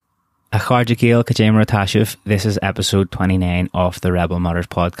Acharja Gael Kajamara Tashiv. This is episode 29 of the Rebel Matters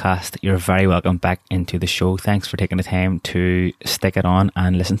podcast. You're very welcome back into the show. Thanks for taking the time to stick it on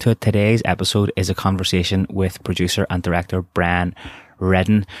and listen to it. Today's episode is a conversation with producer and director Brian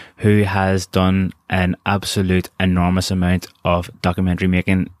Redden, who has done an absolute enormous amount of documentary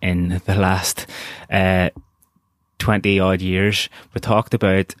making in the last 20 odd years. We talked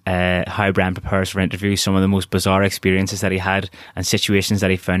about how Brian prepares for interviews, some of the most bizarre experiences that he had and situations that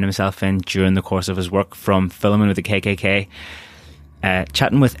he found himself in during the course of his work, from filming with the KKK,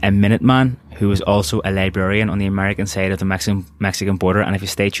 chatting with a Minuteman who was also a librarian on the American side of the Mexican border. And if you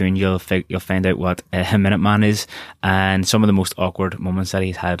stay tuned, you'll find out what a Minuteman is, and some of the most awkward moments that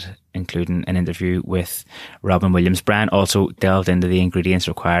he's had, including an interview with Robin Williams. Brian also delved into the ingredients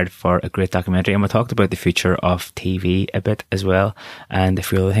required for a great documentary, and we talked about the future of TV a bit as well, and a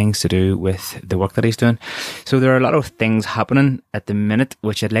few other things to do with the work that he's doing. So there are a lot of things happening at the minute,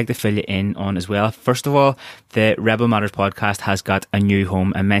 which I'd like to fill you in on as well. First of all, the Rebel Matters podcast has got a new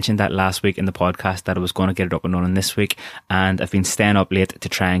home. I mentioned that last week in the podcast that I was going to get it up and running this week, and I've been staying up late to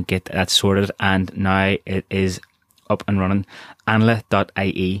try and get that sorted, and now it is up and running.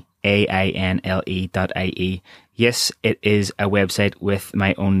 Ainle.ie, AINLE.ie. Yes, it is a website with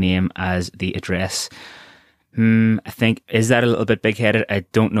my own name as the address. I think, is that a little bit big-headed? I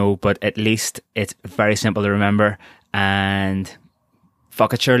don't know, but at least it's very simple to remember, and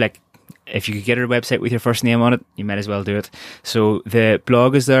fuck it, sure, like, if you could get a website with your first name on it, you might as well do it. So the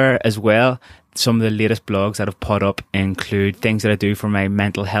blog is there as well. Some of the latest blogs that have put up include things that I do for my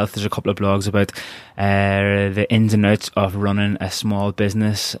mental health. There's a couple of blogs about the ins and outs of running a small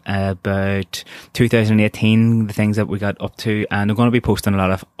business, about 2018, the things that we got up to, and I'm going to be posting a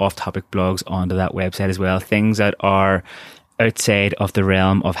lot of off-topic blogs onto that website as well. Things that are outside of the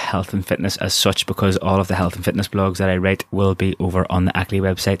realm of health and fitness as such, because all of the health and fitness blogs that I write will be over on the Ackley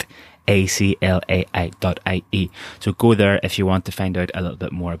website, aclai.ie. So go there if you want to find out a little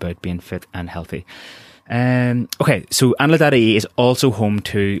bit more about being fit and healthy. Okay, so Ainle.ie is also home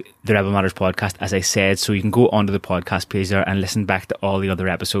to the Rebel Matters podcast, as I said, so you can go onto the podcast page there and listen back to all the other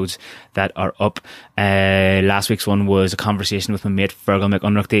episodes that are up. Last week's one was a conversation with my mate Fergal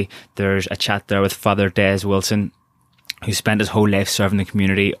McUnruchty. There's a chat there with Father Des Wilson, who spent his whole life serving the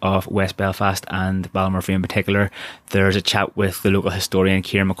community of West Belfast and Ballymurphy in particular. There's a chat with the local historian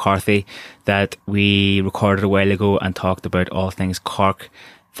Ciara McCarthy that we recorded a while ago and talked about all things Cork.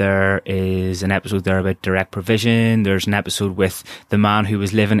 There is an episode there about direct provision. There's an episode with the man who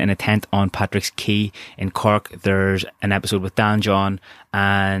was living in a tent on Patrick's Quay in Cork. There's an episode with Dan John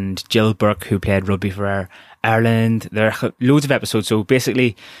and Jill Burke, who played rugby for Ireland. There are loads of episodes, so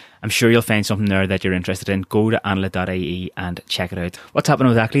basically I'm sure you'll find something there that you're interested in. Go to Ainle.ie and check it out. What's happening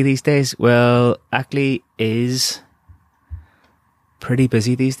with Ackley these days? Well, Ackley is pretty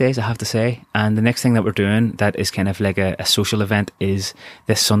busy these days, I have to say. And the next thing that we're doing that is kind of like a social event is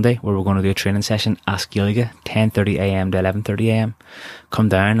this Sunday, where we're going to do a training session, Ask Gaeilge, 10:30am to 11:30am. Come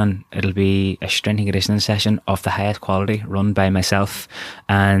down and it'll be a strength and conditioning session of the highest quality, run by myself,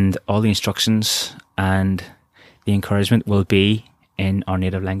 and all the instructions and the encouragement will be in our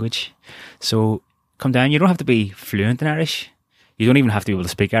native language. So come down. You don't have to be fluent in Irish. You don't even have to be able to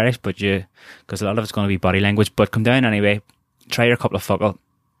speak Irish, but because a lot of it's going to be body language. But come down anyway. Try your couple of focal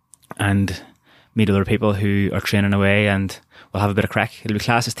and meet other people who are training away, and we'll have a bit of crack. It'll be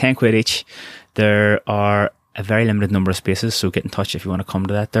class. It's 10 quid each. There are a very limited number of spaces, so get in touch if you want to come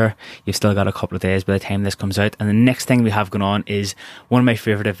to that there. You've still got a couple of days by the time this comes out. And the next thing we have going on is one of my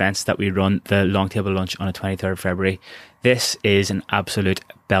favourite events that we run, the Long Table Lunch on the 23rd of February. This is an absolute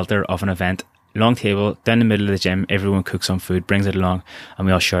belter of an event. Long table, down the middle of the gym, everyone cooks some food, brings it along, and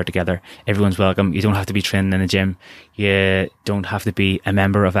we all share it together. Everyone's welcome. You don't have to be training in the gym. You don't have to be a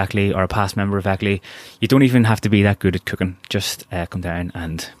member of Ackley or a past member of Ackley. You don't even have to be that good at cooking. Just come down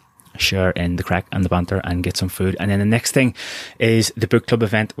and share in the crack and the banter and get some food. And then the next thing is the book club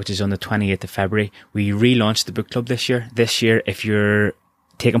event, which is on the 28th of February. We relaunched the book club this year. This year, if you're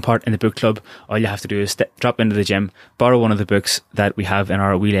taking part in the book club, all you have to do is drop into the gym, borrow one of the books that we have in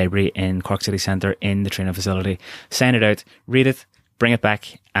our wee library in Cork City Centre in the training facility, sign it out, read it, bring it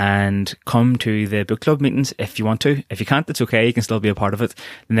back, and come to the book club meetings if you want to. If you can't, it's okay, you can still be a part of it.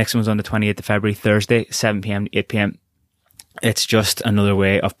 The next one's on the 28th of February, Thursday, 7pm to 8pm. It's just another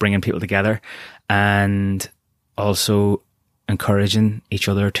way of bringing people together and also encouraging each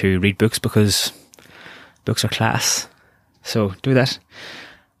other to read books, because books are class. So do that.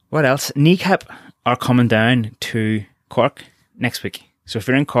 What else? Kneecap are coming down to Cork next week. So if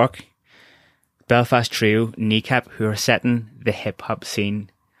you're in Cork, Belfast trio Kneecap, who are setting the hip hop scene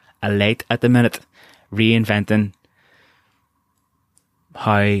alight at the minute, reinventing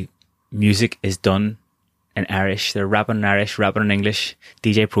how music is done in Irish. They're rapping in Irish, rapping in English.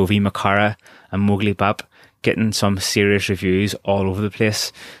 DJ Provi, Makara and Mowgli Bap getting some serious reviews all over the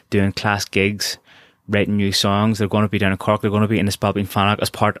place, doing class gigs, writing new songs. They're going to be down in Cork. They're going to be in the Spalpeen Fanach as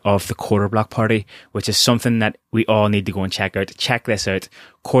part of the Quarter Block Party, which is something that we all need to go and check out. Check this out,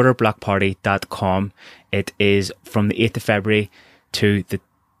 quarterblockparty.com. It is from the 8th of February to the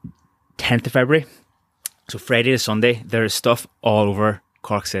 10th of February. So Friday to Sunday, there is stuff all over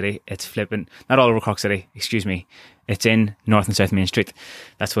Cork City. It's flipping, not all over Cork City, excuse me. It's in North and South Main Street.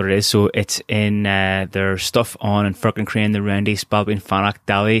 That's what it is. So it's in, there's stuff on in Firkin-Crane, the Roundy, Spalpeen Fanach,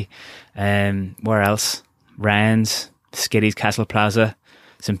 Dally, where else? Ryan's, Skiddy's, Castle Plaza,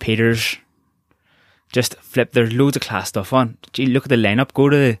 St. Peter's. Just flip, there's loads of class stuff on. Gee, look at the lineup. Go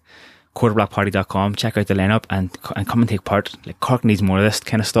to quarterblockparty.com, check out the lineup and come and take part. Like, Cork needs more of this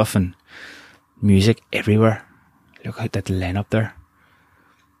kind of stuff and music everywhere. Look at that lineup there.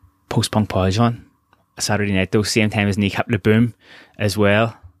 Post-punk Podge on a Saturday night though, same time as Kneecap Le Boom as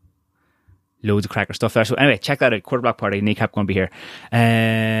well. Loads of cracker stuff there. So anyway, check that out. Quarter Block Party, Kneecap going to be here.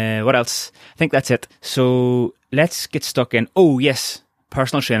 What else? I think that's it. So let's get stuck in. Oh yes,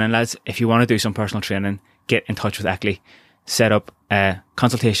 personal training, lads. If you want to do some personal training, get in touch with Ackley. Set up a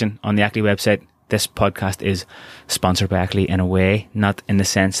consultation on the Ackley website. This podcast is sponsored by Ackley in a way, not in the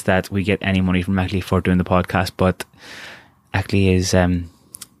sense that we get any money from Ackley for doing the podcast, but Ackley is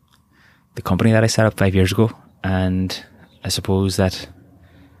the company that I set up 5 years ago, and I suppose that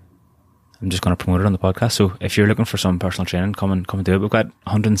I'm just going to promote it on the podcast. So if you're looking for some personal training, come and do it. We've got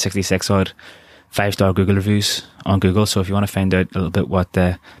 166 odd 5-star Google reviews on Google. So if you want to find out a little bit what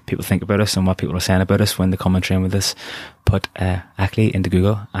people think about us and what people are saying about us when they come and train with us, put Ackley into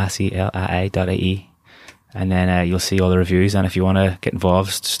Google, ACLII.ie, and then you'll see all the reviews. And if you want to get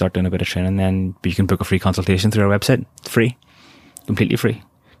involved, start doing a bit of training, then you can book a free consultation through our website. It's free, completely free.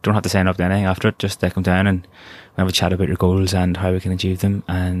 Don't have to sign up to anything after it. Just come down and we'll have a chat about your goals and how we can achieve them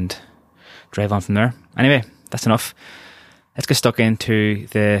and drive on from there. Anyway, that's enough. Let's get stuck into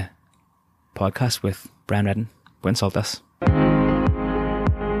the podcast with Brian Redden. Go and insult us.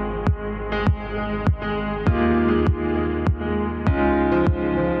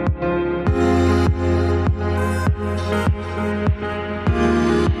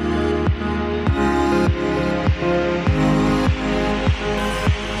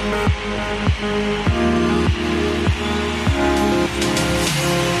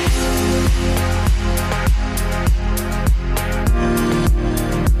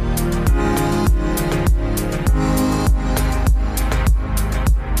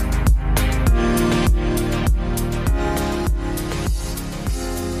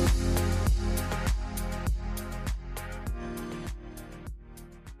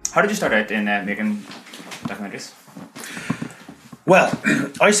 How did you start out in making documentaries? Well,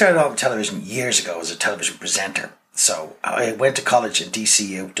 I started on television years ago as a television presenter. So I went to college at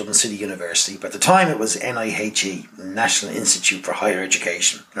DCU, Dublin City University, but at the time it was NIHE, National Institute for Higher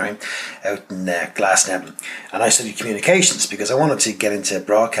Education, right, out in Glasnevin. And I studied communications because I wanted to get into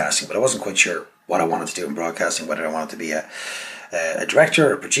broadcasting, but I wasn't quite sure what I wanted to do in broadcasting, whether I wanted to be a director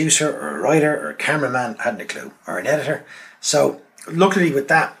or a producer or a writer or a cameraman, I hadn't a clue, or an editor. So luckily with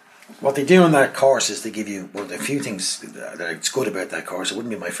that, what they do in that course is they give you one of the few things that's good about that course. It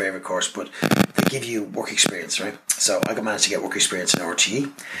wouldn't be my favourite course, but they give you work experience, right? So I managed to get work experience in RTE,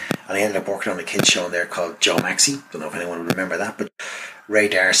 and I ended up working on a kids show in there called Joe Maxey. Don't know if anyone would remember that, but Ray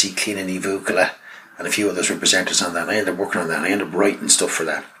Darcy, Clean Vukala, and a few others were presenters on that. And I ended up working on that, and I ended up writing stuff for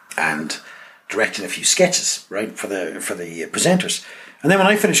that and directing a few sketches, right, for the presenters. And then when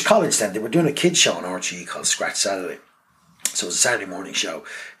I finished college, then they were doing a kids show on RTE called Scratch Saturday. So it was a Saturday morning show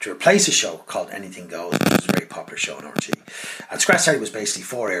to replace a show called Anything Goes, which was a very popular show on RTE. And Scratch Saturday was basically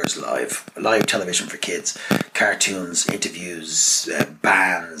 4 hours live television for kids, cartoons, interviews,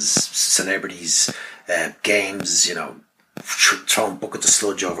 bands, celebrities, games, throwing buckets of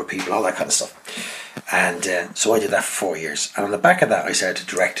sludge over people, all that kind of stuff. And so I did that for 4 years. And on the back of that, I started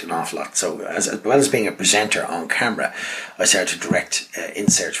to direct an awful lot. So as well as being a presenter on camera, I started to direct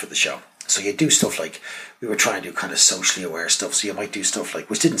inserts for the show. So you do stuff like, we were trying to do kind of socially aware stuff. So you might do stuff like,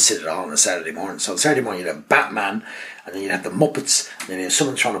 which didn't sit at all on a Saturday morning. So on Saturday morning you'd have Batman, and then you'd have the Muppets, and then you'd have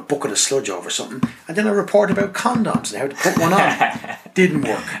someone throwing a bucket of sludge over something, and then a report about condoms and how to put one on. Didn't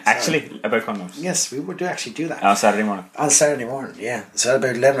work. Actually, about condoms? Yes, we would actually do that. On Saturday morning? On Saturday morning, yeah. So at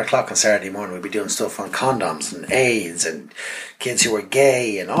about 11 o'clock on Saturday morning we'd be doing stuff on condoms and AIDS and kids who were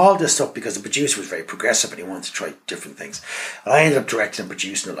gay and all this stuff, because the producer was very progressive and he wanted to try different things. And I ended up directing and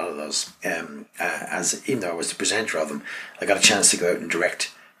producing a lot of those. Even though I was the presenter of them, I got a chance to go out and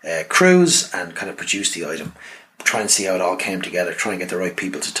direct crews and kind of produce the item. try and see how it all came together, try and get the right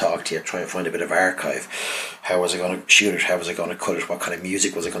people to talk to you, try and find a bit of archive. How was I going to shoot it? How was I going to cut it? What kind of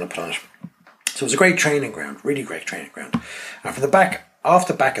music was I going to put on it? So it was a great training ground, really great training ground. And off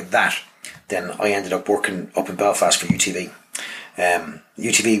the back of that, then I ended up working up in Belfast for UTV.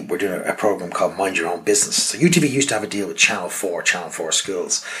 UTV were doing a program called Mind Your Own Business. So UTV used to have a deal with Channel 4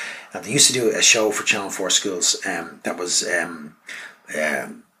 schools. And they used to do a show for Channel 4 schools that was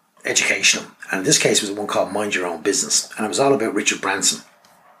educational. And in this case, it was one called Mind Your Own Business. And it was all about Richard Branson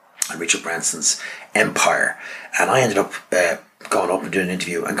and Richard Branson's empire. And I ended up going up and doing an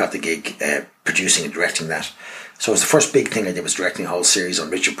interview and got the gig producing and directing that. So it was the first big thing I did, was directing a whole series on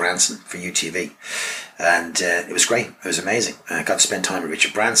Richard Branson for UTV. And it was great. It was amazing. I got to spend time with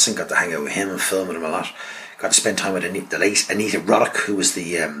Richard Branson, got to hang out with him and film with him a lot. Got to spend time with the late Anita Roddick, who was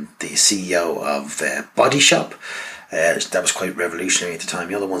the CEO of Body Shop. That was quite revolutionary at the time.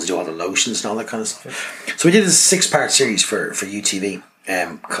 The other ones do all the lotions and all that kind of stuff. So we did this 6-part series for UTV,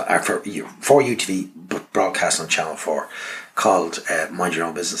 for UTV, but broadcast on Channel 4, called Mind Your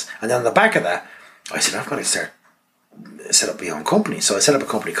Own Business. And then on the back of that, I said, I've got to set up my own company. So I set up a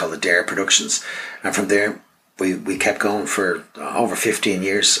company called Adair Productions, and from there we kept going for over 15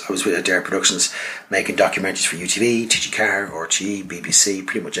 years. I was with Adair Productions, making documentaries for UTV, TG4, RTE, BBC,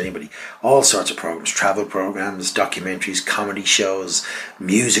 pretty much anybody. All sorts of programs, travel programs, documentaries, comedy shows,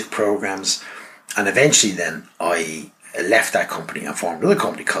 music programs. And eventually then I left that company and formed another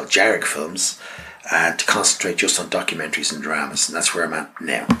company called Jarek Films to concentrate just on documentaries and dramas. And that's where I'm at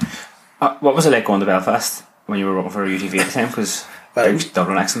now. What was it like going to Belfast when you were working for UTV at the time? Because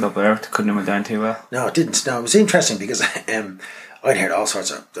Dublin accent up there couldn't have went down too well. No, it didn't. No, it was interesting because I'd heard all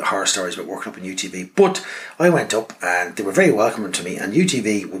sorts of horror stories about working up in UTV. But I went up and they were very welcoming to me. And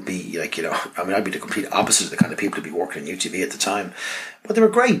UTV would be like, I'd be the complete opposite of the kind of people to be working in UTV at the time. But they were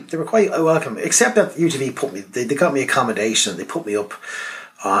great. They were quite welcome. Except that UTV they got me accommodation and they put me up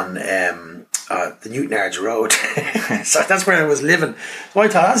on the Newtonards Road. So that's where I was living. So I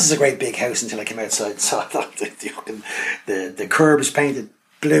thought, this is a great big house, until I came outside. So I thought the curb was painted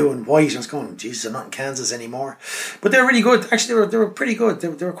blue and white. I was going, Jesus, I'm not in Kansas anymore. But they were really good. Actually, they were pretty good.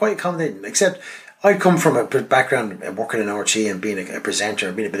 They were quite accommodating. Except I'd come from a background of working in RTE and being a presenter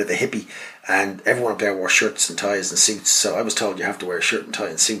and being a bit of a hippie, and everyone up there wore shirts and ties and suits. So I was told you have to wear a shirt and tie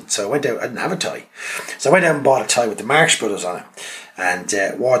and suit. So I went out. I didn't have a tie, so I went out and bought a tie with the Marx Brothers on it, and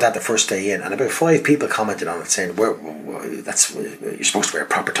wore that the first day in. And about 5 people commented on it, saying, "That's you're supposed to wear a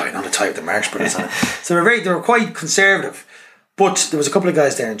proper tie, not a tie with the Marx Brothers on it." So they were quite conservative. But there was a couple of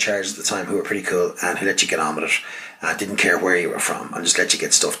guys there in charge at the time who were pretty cool and who let you get on with it and didn't care where you were from and just let you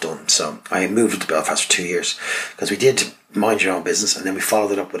get stuff done. So I moved to Belfast for 2 years because we did Mind Your Own Business, and then we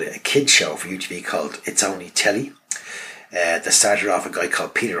followed it up with a kids show for UTV called It's Only Telly. That started off a guy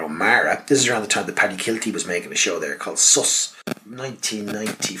called Peter O'Mara. This is around the time that Paddy Kilty was making a show there called Sus,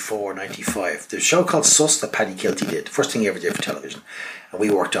 1994-95. The show called Sus that Paddy Kilty did, first thing he ever did for television, and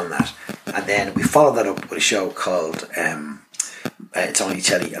we worked on that. And then we followed that up with a show called It's Only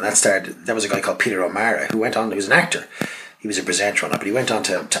Telly, and that was a guy called Peter O'Mara who went on. He was an actor. He was a presenter on it, but he went on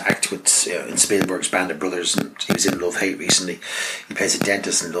to act with in Spielberg's Band of Brothers, and he was in Love Hate recently. He plays a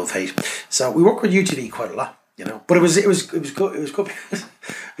dentist in Love Hate. So we worked with UTV quite a lot, But it was good. It was good.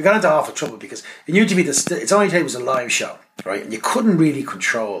 We got into awful trouble because in UTV, It's Only Telly was a live show, right? And you couldn't really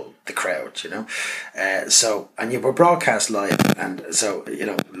control the crowd, and you were broadcast live, and so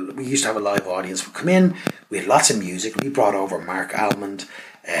we used to have a live audience. We'd come in. We had lots of music. We brought over Mark Almond,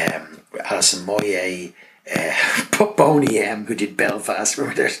 Alison Moyet, Boney M, who did Belfast.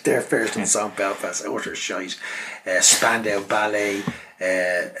 Remember their first song Belfast, utter shite. Spandau Ballet,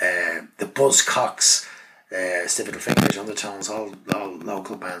 the Buzzcocks, Stiff Little Fingers, Undertones, all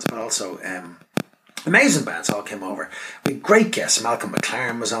local bands, but also amazing bands all came over. We had great guests. Malcolm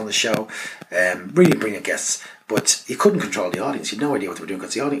McLaren was on the show. Really brilliant guests. But you couldn't control the audience. You had no idea what they were doing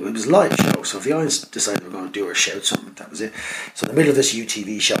because the audience, it was a live show. So if the audience decided they were going to do or shout something, that was it. So in the middle of this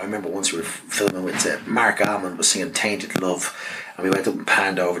UTV show, I remember once we were filming with Mark Almond was singing Tainted Love, and we went up and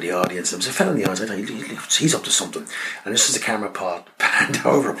panned over the audience. There was a fellow in the audience. I thought, he's up to something. And just as the camera panned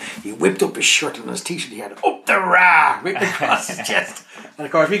over him, he whipped up his shirt and his t-shirt he had up the rah, whipped across his chest. And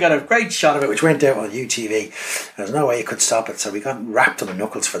of course, we got a great shot of it, which went out on UTV. There's no way you could stop it, so we got wrapped on the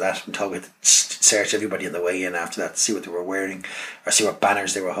knuckles for that and told we to search everybody on the way in after that to see what they were wearing or see what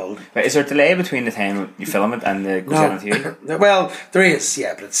banners they were holding. But is there a delay between the time you film it and the goes out on TV? Well, there is,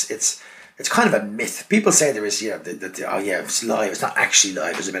 yeah, but it's it's kind of a myth. People say there is, oh yeah, it's live. It's not actually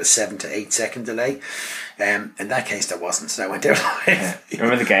live. There's about a 7 to 8 second delay. In that case, there wasn't. So I went there live. Yeah.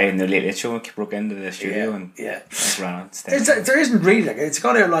 Remember the guy in the Late Late Show broke into the studio and ran on stage? There isn't really, like, it's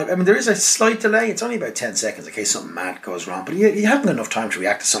gone out live. I mean, there is a slight delay. It's only about 10 seconds in case something mad goes wrong. But you haven't got enough time to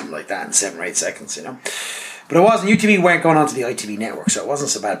react to something like that in 7 or 8 seconds, you know. But it wasn't. UTV weren't going on to the ITV network, so it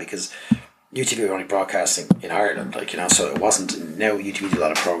wasn't so bad because UTV were only broadcasting in Ireland, like, you know, so it wasn't. Now UTV do a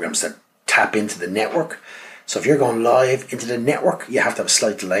lot of programs that tap into the network. So if you're going live into the network, you have to have a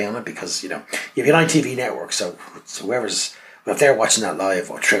slight delay on it because, you know, you have an ITV network, so whoever's, if they're watching that live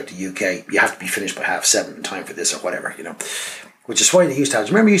or throughout the UK, you have to be finished by 7:30 in time for this or whatever, you know. Which is why they used to have.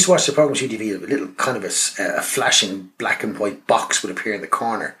 Remember, you used to watch the programs UTV, a little kind of a flashing black and white box would appear in the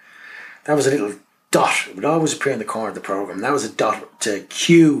corner. That was a little dot. It would always appear in the corner of the program. That was a dot to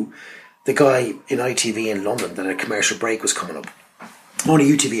cue the guy in ITV in London that a commercial break was coming up. Only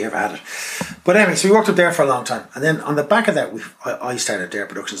UTV ever had it. But anyway, so we worked up there for a long time. And then on the back of that, I started Dare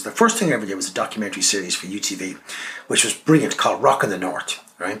Productions. The first thing I ever did was a documentary series for UTV, which was brilliant, called Rock in the North,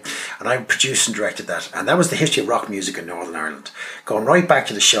 right? And I produced and directed that. And that was the history of rock music in Northern Ireland, going right back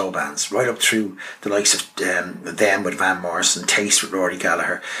to the show bands, right up through the likes of them with Van Morrison, Taste with Rory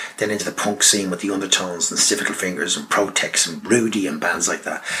Gallagher, then into the punk scene with the Undertones and Stiff Little Fingers and Protex and Rudy and bands like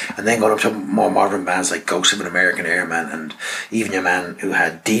that. And then going up to more modern bands like Ghost of an American Airman and even your man who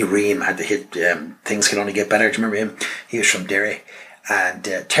had D. Ream, had the hit Things Can Only Get Better. Do you remember him? He was from Derry. And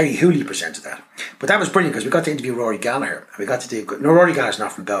Terry Hooley presented that. But that was brilliant because we got to interview Rory Gallagher. We got to do... No, Rory Gallagher's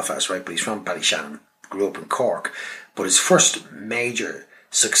not from Belfast, right? But he's from Ballyshannon. Grew up in Cork. But his first major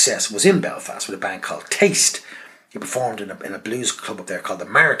success was in Belfast with a band called Taste. He performed in a blues club up there called the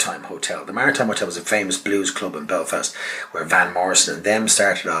Maritime Hotel. The Maritime Hotel was a famous blues club in Belfast where Van Morrison and them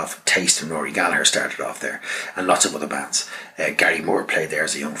started off. Taste and Rory Gallagher started off there. And lots of other bands. Gary Moore played there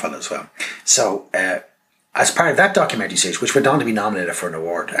as a young fellow as well. So... as part of that documentary series, which went on to be nominated for an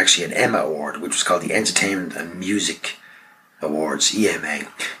award, actually an Emma Award, which was called the Entertainment and Music Awards, EMA.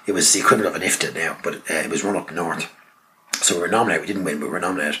 It was the equivalent of an IFTA now, but it was run up north. So we were nominated. We didn't win, but we were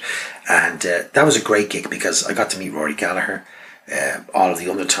nominated. And that was a great gig because I got to meet Rory Gallagher, all of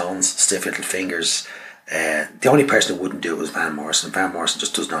the Undertones, Stiff Little Fingers. The only person who wouldn't do it was Van Morrison. Van Morrison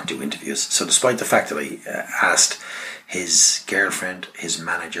just does not do interviews. So despite the fact that I asked his girlfriend, his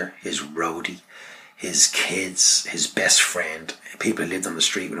manager, his roadie, his kids, his best friend, people who lived on the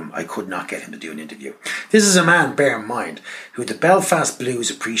street with him, I could not get him to do an interview. This is a man, bear in mind, who the Belfast Blues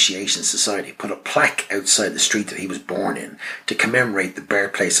Appreciation Society put a plaque outside the street that he was born in to commemorate the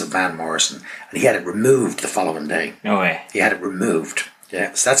birthplace of Van Morrison, and he had it removed the following day. No way. He had it removed.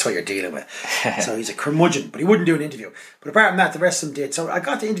 Yeah, so that's what you're dealing with. So he's a curmudgeon, but he wouldn't do an interview. But apart from that, the rest of them did. So I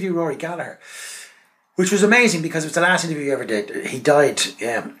got to interview Rory Gallagher, which was amazing because it was the last interview he ever did. He died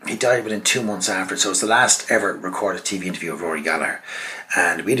within 2 months after. So it's the last ever recorded TV interview of Rory Gallagher.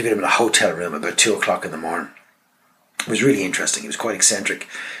 And we interviewed him in a hotel room about 2 o'clock in the morning. It was really interesting. He was quite eccentric.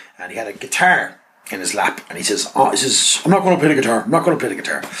 And he had a guitar in his lap. And he says, I'm not going to play the guitar. I'm not going to play the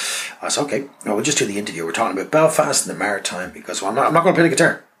guitar. I said, okay, no, we'll just do the interview. We're talking about Belfast and the Maritime. He goes, well, I'm not going to play the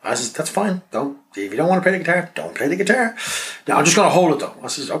guitar. I says, that's fine. If you don't want to play the guitar, don't play the guitar. No, I'm just going to hold it though. I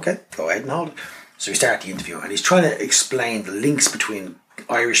says, okay, go ahead and hold it. So we start the interview and he's trying to explain the links between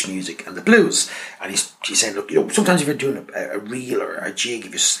Irish music and the blues. And he's saying, look, sometimes if you're doing a reel or a jig,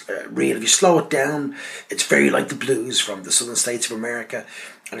 if you slow it down, it's very like the blues from the southern states of America.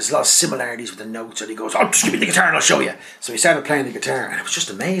 And there's a lot of similarities with the notes. And he goes, just give me the guitar and I'll show you. So he started playing the guitar and it was just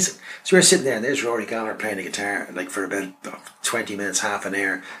amazing. So we were sitting there and there's Rory Gallagher playing the guitar like for about 20 minutes, half an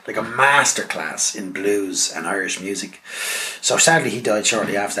hour, like a masterclass in blues and Irish music. So sadly he died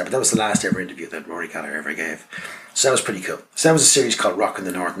shortly after that, but that was the last ever interview that Rory Gallagher ever gave. So that was pretty cool. So that was a series called Rock in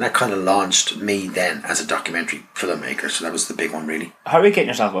the North, and that kind of launched me then as a documentary filmmaker. So that was the big one, really. How are you getting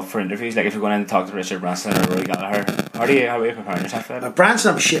yourself up for interviews? Like if you're going in to talk to Richard Branson or Rory Gallagher, how are you preparing yourself for that?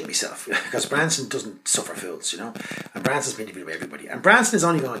 Branson, I'm shit myself because Branson doesn't suffer fools, And Branson's been interviewed by everybody, and Branson is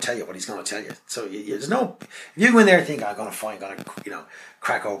only going to tell you what he's going to tell you. So there's no. If you go in there and think I'm going to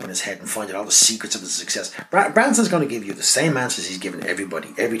crack open his head and find out all the secrets of his success, Branson's going to give you the same answers he's given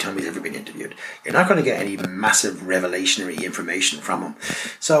everybody every time he's ever been interviewed. You're not going to get any massive revelationary information from him.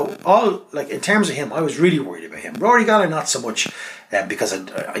 So in terms of him, I was really worried about him. Rory Gallagher not so much because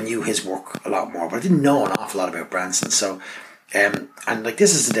I knew his work a lot more, but I didn't know an awful lot about Branson. So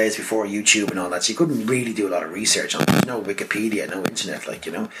this is the days before YouTube and all that, so you couldn't really do a lot of research on it. There's no Wikipedia, no internet,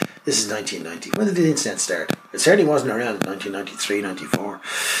 This is 1990. When did the internet start? It certainly wasn't around in 1993, 94.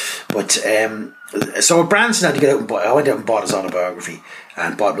 But so Branson had to get out and buy. I went out and bought his autobiography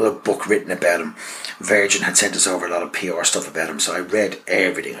and bought a little book written about him. Virgin had sent us over a lot of PR stuff about him, so I read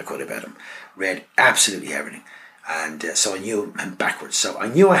everything I could about him. Read absolutely everything. And so I knew him backwards. So I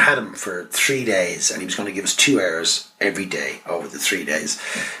knew I had him for 3 days, and he was going to give us 2 hours every day over the 3 days.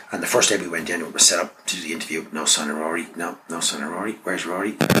 And the first day we went in, it was set up to do the interview. No sign of Rory. No sign of Rory. Where's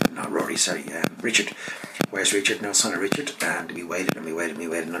Rory? Not Rory, sorry. Richard. Where's Richard? No sign of Richard. And we waited and we waited and we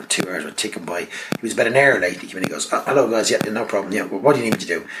waited. Another 2 hours were ticking by. He was about an hour late. He came in and he goes, hello guys, yeah, no problem. Yeah, well, what do you need me to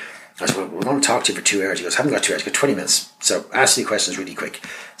do? I said, well, we're going to talk to you for 2 hours. He goes, haven't got 2 hours, got 20 minutes. So ask the questions really quick.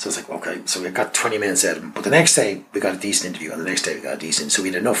 So I was like, okay, so we got 20 minutes out of him. But the next day we got a decent interview, and the next day we got a decent. So we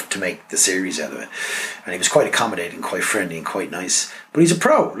had enough to make the series out of it. And he was quite accommodating, quite friendly, and quite nice. But he's a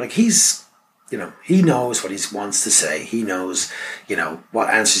pro. Like he's, he knows what he wants to say. He knows, what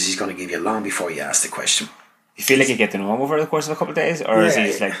answers he's going to give you long before you ask the question. You feel like you get to know him over the course of a couple of days, or is he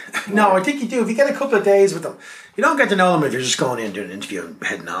just like? No, I think you do. If you get a couple of days with him, you don't get to know them if you're just going in doing an interview and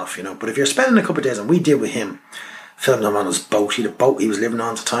heading off, But if you're spending a couple of days, and we did with him, filmed him on his boat. He had a boat he was living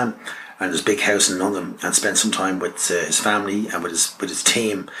on at the time, and his big house in London, and spent some time with his family and with his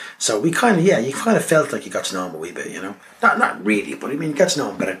team. So we kind of, you kind of felt like you got to know him a wee bit, Not really, but I mean, you got to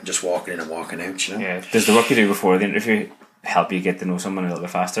know him better than just walking in and walking out, Yeah. Does the work you do before the interview help you get to know someone a little bit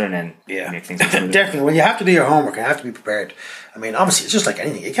faster and then make things smoother? Definitely. Well, you have to do your homework and you have to be prepared. I mean, obviously, it's just like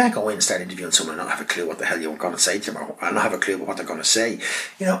anything. You can't go in and start interviewing someone and not have a clue what the hell you're going to say to them, or not have a clue what they're going to say.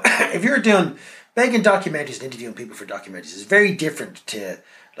 If you're making documentaries and interviewing people for documentaries, is very different to,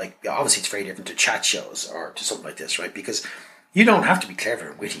 obviously it's very different to chat shows or to something like this, right? Because you don't have to be clever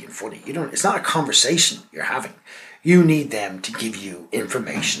and witty and funny. It's not a conversation you're having. You need them to give you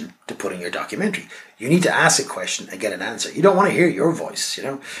information to put in your documentary. You need to ask a question and get an answer. You don't want to hear your voice,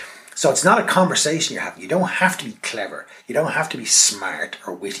 So it's not a conversation you're having. You don't have to be clever. You don't have to be smart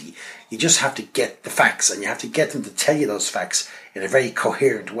or witty. You just have to get the facts, and you have to get them to tell you those facts in a very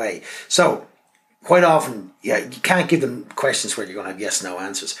coherent way. So quite often, you can't give them questions where you're going to have yes/no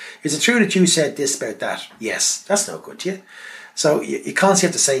answers. Is it true that you said this about that? Yes. That's no good to you. So you constantly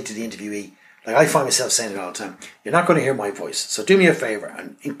have to say to the interviewee, like I find myself saying it all the time, you're not going to hear my voice, so do me a favour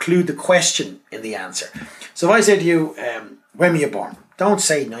and include the question in the answer. So if I say to you, when were you born? Don't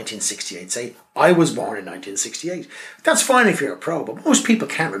say 1968, say I was born in 1968. That's fine if you're a pro, but most people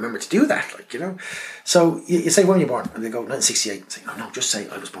can't remember to do that, So you say, when were you born? And they go, 1968. Say, no, just say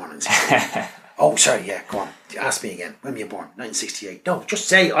I was born in 1968. Oh, sorry, yeah, go on. Ask me again. When were you born? 1968. No, just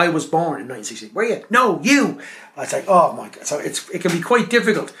say I was born in 1968. Were you? No, you. I say, oh my God. So it can be quite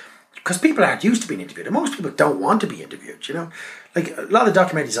difficult because people aren't used to being interviewed, and most people don't want to be interviewed. Like a lot of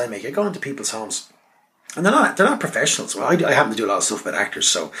documentaries I make, I go into people's homes, and they're not professionals. Well, I happen to do a lot of stuff about actors,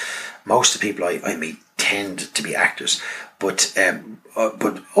 so most of the people I meet tend to be actors, but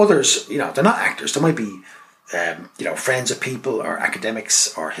others, they're not actors. They might be friends of people or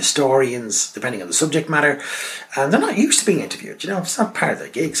academics or historians, depending on the subject matter, and they're not used to being interviewed. It's not part of their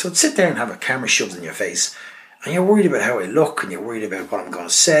gig. So sit there and have a camera shoved in your face, and you're worried about how I look, and you're worried about what I'm going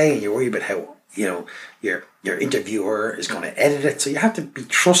to say, and you're worried about how your interviewer is going to edit it. So you have to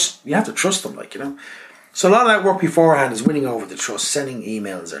trust them, So a lot of that work beforehand is winning over the trust, sending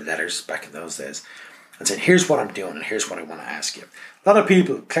emails or letters back in those days, and saying, here's what I'm doing and here's what I want to ask you. A lot of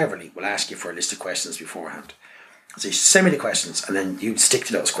people cleverly will ask you for a list of questions beforehand. So you send me the questions, and then you stick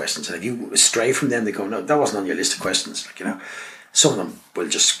to those questions. And if you stray from them, they go, no, that wasn't on your list of questions. Some of them will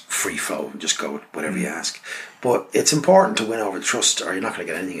just free flow and just go with whatever you ask. But it's important to win over the trust, or you're not going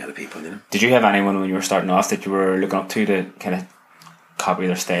to get anything out of people. Did you have anyone when you were starting off that you were looking up to kind of copy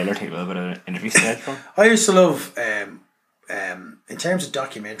their style or take a little bit of an interview style from? I used to love, in terms of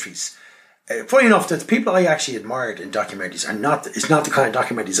documentaries, funny enough, that the people I actually admired in documentaries it's not the kind of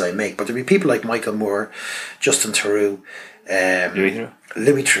documentaries I make, but there'd be people like Michael Moore, Justin Theroux,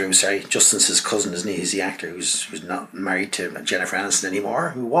 Louis Theroux, sorry, Justin's his cousin, isn't he? He's the actor who's not married to Jennifer Aniston anymore,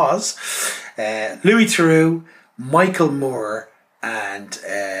 who was. Louis Theroux, Michael Moore, and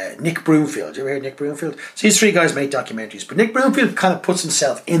Nick Broomfield. You ever hear of Nick Broomfield? So these three guys make documentaries, but Nick Broomfield kind of puts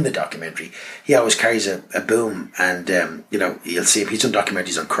himself in the documentary. He always carries a boom, and you'll see him. He's done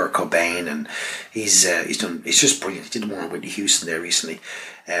documentaries on Kurt Cobain, and he's just brilliant. He did one on Whitney Houston there recently.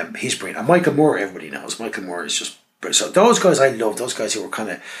 He's brilliant. And Michael Moore, everybody knows. Michael Moore is just brilliant. So those guys I love. Those guys who were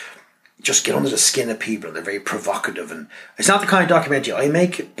kind of just get under the skin of people, and they're very provocative, and it's not the kind of documentary I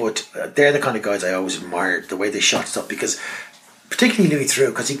make, but they're the kind of guys I always admired, the way they shot stuff, because particularly Louis Theroux,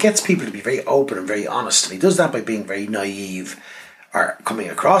 because he gets people to be very open and very honest, and he does that by being very naive, or coming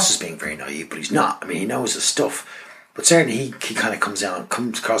across as being very naive, but he's not. I mean, he knows his stuff, but certainly he kind of comes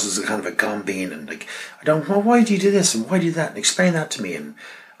across as a kind of a gone bean, and like, why do you do this and why do you do that, and explain that to me, and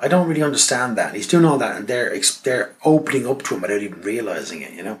I don't really understand that. He's doing all that, and they're opening up to him without even realising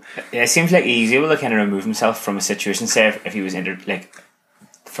it, you know? Yeah, it seems like he's able to kind of remove himself from a situation. Say if he was like,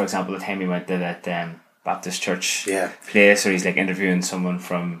 for example, the time he went to that Baptist church place, or he's like interviewing someone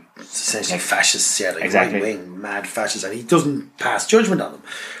from essentially fascists, like exactly. right wing mad fascists, and he doesn't pass judgment on them.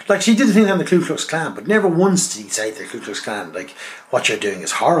 Like, she did the thing on the Ku Klux Klan, but never once did he say to the Ku Klux Klan, like, what you're doing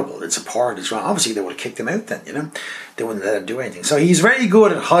is horrible, it's abhorrent, it's wrong. Obviously they would have kicked him out then, you know. They wouldn't let him do anything. So he's very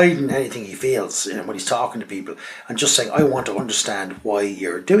good at hiding anything he feels, you know, when he's talking to people, and just saying, I want to understand why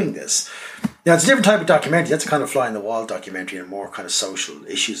you're doing this. Now, it's a different type of documentary. That's a kind of fly-in-the-wall documentary and more kind of social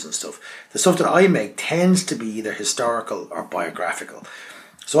issues and stuff. The stuff that I make tends to be either historical or biographical.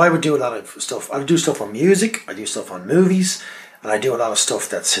 So I would do a lot of stuff. I would do stuff on music, I do stuff on movies, and I do a lot of stuff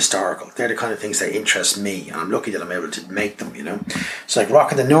that's historical. They're the kind of things that interest me, and I'm lucky that I'm able to make them, you know. So like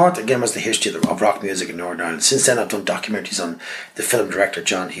Rock of the North, again, was the history of rock music in Northern Ireland. Since then, I've done documentaries on the film director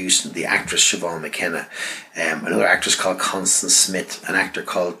John Huston, the actress Siobhan McKenna, another actress called Constance Smith, an actor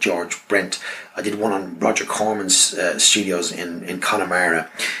called George Brent. I did one on Roger Corman's studios in Connemara.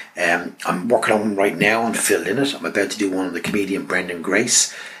 I'm working on one right now on Phil Lynott. I'm about to do one on the comedian Brendan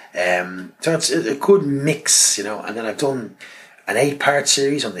Grace. So it's a good mix, you know. And then I've done an 8-part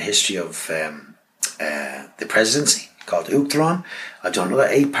series on the history of the presidency called Uachtaráin. I've done another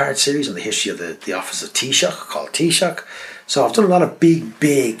 8-part series on the history of the office of Taoiseach called Taoiseach. So I've done a lot of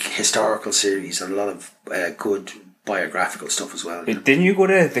big historical series and a lot of good biographical stuff as well. Didn't you go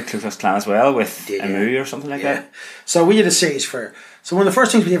to the Ku Klux Klan as well with a movie or something like that? So we did a series so one of the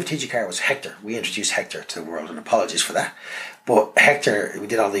first things we did for TG4 was Hector. We introduced Hector to the world, and apologies for that. But Hector, we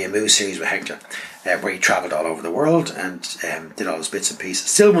did all the Amu series with Hector, where he travelled all over the world and did all his bits and pieces.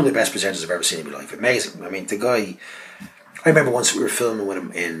 Still one of the best presenters I've ever seen in my life. Amazing. I mean, the guy, I remember once we were filming with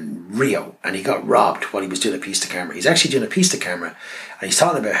him in Rio, and he got robbed while he was doing a piece to camera. He's actually doing a piece to camera, and he's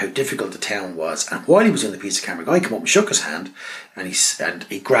talking about how difficult the town was. And while he was doing the piece to camera, the guy came up and shook his hand, and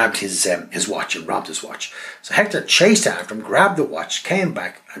he grabbed his watch and robbed his watch. So Hector chased after him, grabbed the watch, came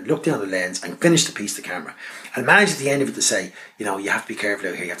back and looked down the lens and finished the piece to camera. And managed at the end of it to say, you know, you have to be careful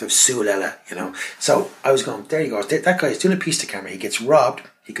out here, you have to have Sualella, you know. So I was going, there you go, that guy is doing a piece to camera, he gets robbed,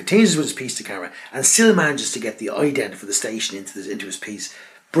 he continues with his piece to camera, and still manages to get the ident for the station into his piece.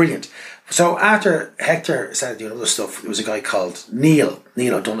 Brilliant. So after Hector started doing other stuff, there was a guy called Neil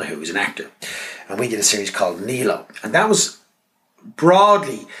O'Donoghue, who's an actor, and we did a series called Nilo. And that was,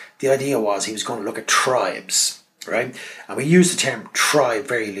 broadly, the idea was he was going to look at tribes, right? And we used the term tribe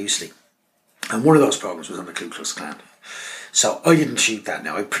very loosely. And one of those programs was on the Ku Klux Klan. So I didn't shoot that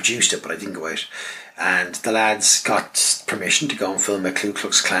now. I produced it, but I didn't go out. And the lads got permission to go and film a Ku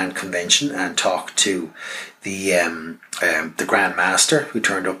Klux Klan convention and talk to the Grand Master who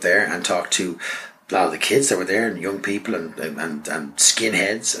turned up there, and talk to a lot of the kids that were there, and young people and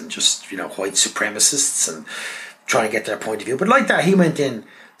skinheads and just, you know, white supremacists, and trying to get their point of view. But like that, he went in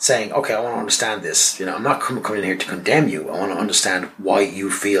saying, okay, I want to understand this. You know, I'm not coming in here to condemn you. I want to understand why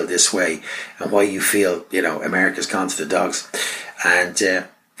you feel this way and why you feel, you know, America's gone to the dogs. And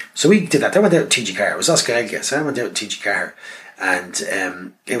so we did that. I went out with TG4. It was Oscar, so I went out with TG4,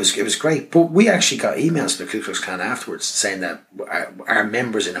 and it was great. But we actually got emails from the Ku Klux Klan afterwards saying that our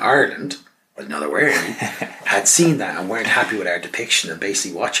members in Ireland, I didn't know they were any, had seen that and weren't happy with our depiction, and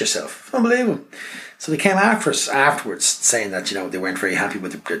basically, watch yourself. Unbelievable. So they came after us afterwards saying that, you know, they weren't very happy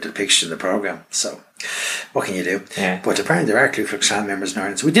with the depiction in the programme. So what can you do? Yeah. But apparently there are Ku Klux Klan members in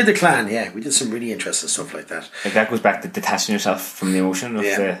Ireland. So we did the Klan, we did some really interesting stuff like that. Like that goes back to detaching yourself from the emotion of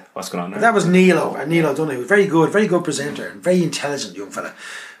what's going on there. But that was Neil O'Donoghue. Very good presenter, and very intelligent young fella.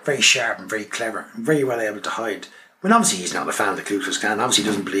 Very sharp and very clever, and very well able to hide. I mean, obviously he's not a fan of the Ku Klux Klan. Obviously he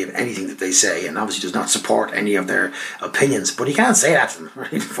doesn't believe anything that they say, and obviously does not support any of their opinions. But he can't say that to them, or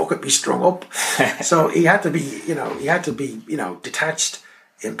he'd fucking be strung up. So he had to be, detached,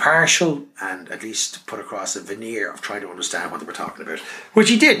 impartial, and at least put across a veneer of trying to understand what they were talking about, which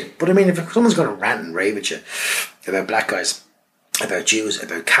he did. But I mean, if someone's going to rant and rave at you about black guys, about Jews,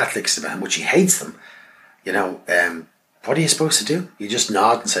 about Catholics, about how much he hates them, what are you supposed to do? You just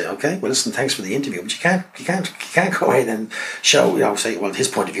nod and say, okay, well, listen, thanks for the interview. But you can't go in and show, say, well, his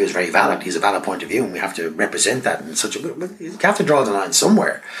point of view is very valid. He's a valid point of view, and we have to represent that in such a way. You have to draw the line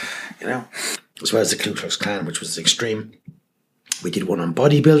somewhere, As well as the Ku Klux Klan, which was extreme. We did one on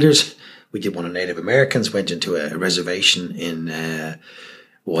bodybuilders. We did one on Native Americans. Went into a reservation in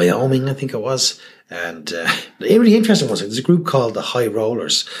Wyoming, I think it was. And the really interesting was there's a group called the High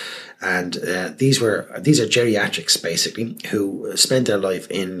Rollers. And these are geriatrics, basically, who spent their life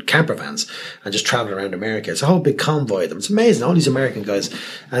in camper vans and just travel around America. It's a whole big convoy of them. It's amazing. All these American guys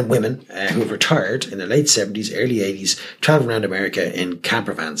and women who have retired in the late 70s, early 80s, travel around America in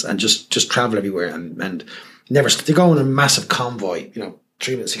camper vans and just travel everywhere and never, they go on a massive convoy,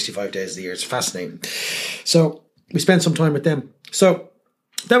 365 days of the year. It's fascinating. So we spent some time with them. So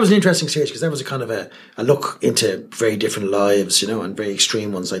that was an interesting series because that was a kind of a look into very different lives, and very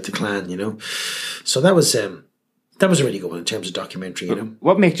extreme ones like the Klan, So that was a really good one in terms of documentary,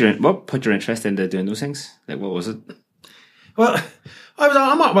 What put your interest into doing those things? Like, what was it? Well,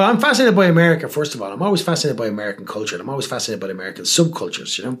 I'm fascinated by America, first of all. I'm always fascinated by American culture, and I'm always fascinated by American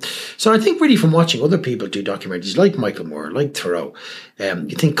subcultures, So I think really from watching other people do documentaries like Michael Moore, like Thoreau,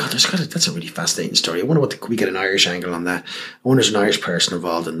 you think, God, that's a really fascinating story. I wonder could we get an Irish angle on that? I wonder there's an Irish person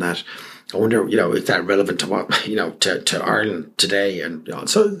involved in that. I wonder, is that relevant to what, to Ireland today? And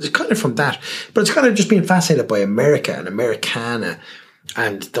so it's kind of from that. But it's kind of just being fascinated by America and Americana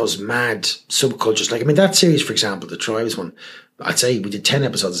and those mad subcultures. Like, that series, for example, the Tribes one, I'd say we did 10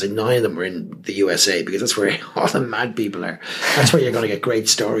 episodes. I'd say 9 of them were in the USA because that's where all the mad people are. That's where you're going to get great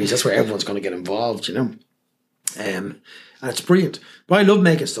stories. That's where everyone's going to get involved, And it's brilliant. But I love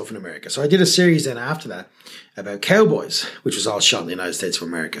making stuff in America. So I did a series then after that about cowboys, which was all shot in the United States of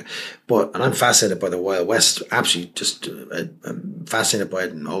America. And I'm fascinated by the Wild West, absolutely just fascinated by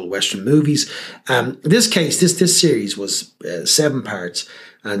it in old Western movies. This series was 7 parts.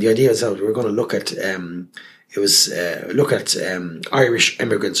 And the idea is that we were going to look at Irish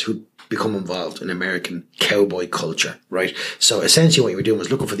immigrants who become involved in American cowboy culture, right? So essentially what you were doing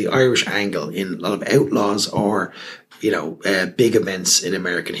was looking for the Irish angle in a lot of outlaws or, big events in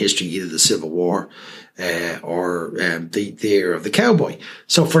American history, either the Civil War or the era of the cowboy.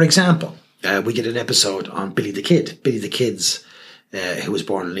 So, for example, we did an episode on Billy the Kid. Billy the Kid's who was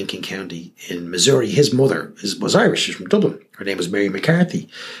born in Lincoln County in Missouri. His mother was Irish. She's from Dublin. Her name was Mary McCarthy.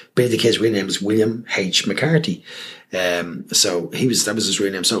 Billy the Kid's real name was William H. McCarthy. So that was his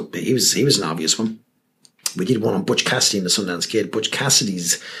real name. So he was an obvious one. We did one on Butch Cassidy and the Sundance Kid. Butch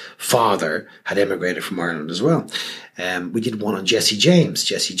Cassidy's father had emigrated from Ireland as well. We did one on Jesse James.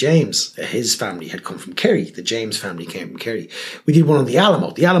 Jesse James, his family had come from Kerry. The James family came from Kerry. We did one on the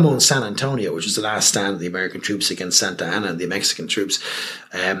Alamo in San Antonio, which was the last stand of the American troops against Santa Anna and the Mexican troops.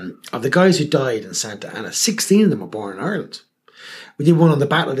 Of the guys who died in Santa Anna, 16 of them were born in Ireland. We did one on the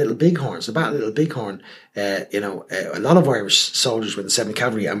Battle of Little Bighorn. So Battle of Little Bighorn, a lot of Irish soldiers were in the 7th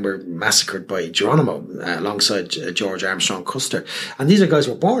Cavalry and were massacred by Geronimo alongside George Armstrong Custer. And these are guys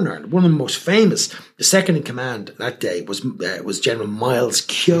who were born in Ireland. One of the most famous, the second in command that day was General Miles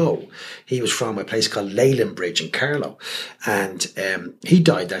Keogh. He was from a place called Leyland Bridge in Carlow. And he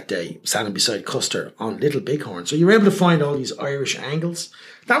died that day standing beside Custer on Little Bighorn. So you were able to find all these Irish angles.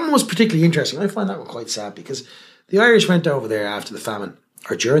 That one was particularly interesting. I find that one quite sad because the Irish went over there after the famine,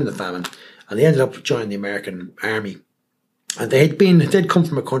 or during the famine, and they ended up joining the American army. And they'd come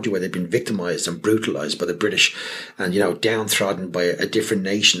from a country where they'd been victimised and brutalised by the British and, downtrodden by a different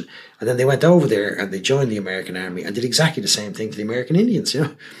nation. And then they went over there and they joined the American army and did exactly the same thing to the American Indians,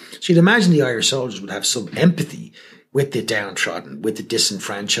 So you'd imagine the Irish soldiers would have some empathy with the downtrodden, with the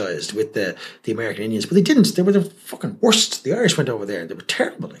disenfranchised, with the American Indians. But they didn't. They were the fucking worst. The Irish went over there and they were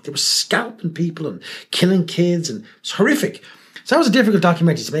terrible. Like, they were scalping people and killing kids, and it's horrific. So that was a difficult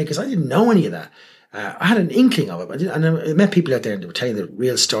documentary to make because I didn't know any of that. I had an inkling of it, and I met people out there and they were telling the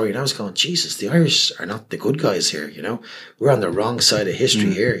real story, and I was going, Jesus, the Irish are not the good guys here, We're on the wrong side of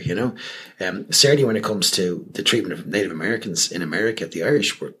history here, Certainly when it comes to the treatment of Native Americans in America, the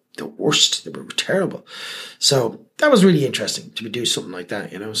Irish were the worst. They were terrible. So that was really interesting to do something like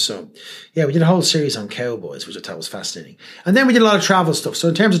that, So, yeah, we did a whole series on cowboys, which I thought was fascinating. And then we did a lot of travel stuff. So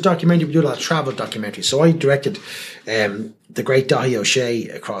in terms of documentary, we do a lot of travel documentaries. So I directed the great Daithí O'Shea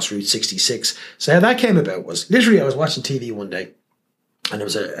across Route 66. So how that came about was literally I was watching TV one day, and there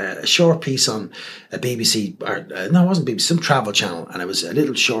was a short piece on a BBC, no, it wasn't BBC, some travel channel, and it was a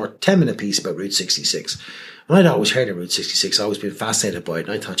little short 10-minute piece about Route 66. And I'd always heard of Route 66. I'd always been fascinated by it.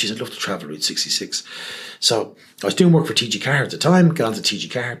 And I thought, geez, I'd love to travel Route 66. So I was doing work for TG Carr at the time, got onto TG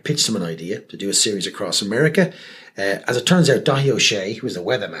Carr, pitched them an idea to do a series across America. As it turns out, Daithí O'Shea, who was the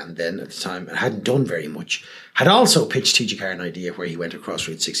weatherman then at the time and hadn't done very much, had also pitched TG Carr an idea where he went across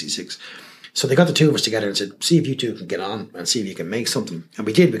Route 66. So they got the two of us together and said, see if you two can get on and see if you can make something. And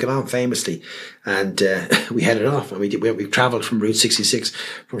we did. We got on famously. And we headed off. And we travelled from Route 66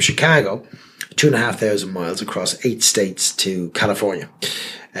 from Chicago, 2,500 miles across 8 states to California,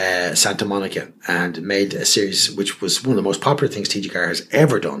 Santa Monica, and made a series which was one of the most popular things TG Carr has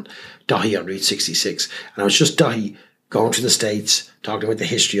ever done, Daithí on Route 66. And it was just Daithí going to the States, talking about the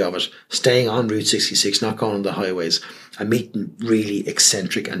history of it, staying on Route 66, not going on the highways, and meeting really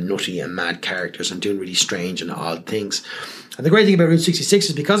eccentric and nutty and mad characters and doing really strange and odd things. And the great thing about Route 66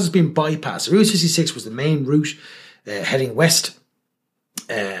 is because it's been bypassed. Route 66 was the main route heading west,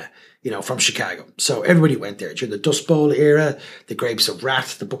 from Chicago. So everybody went there during the Dust Bowl era, the Grapes of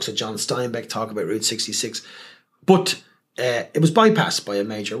Wrath, the books of John Steinbeck talk about Route 66. But it was bypassed by a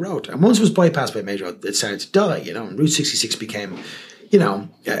major road. And once it was bypassed by a major road, it started to die, and Route 66 became,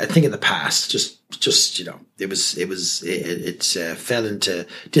 a thing of the past. It fell into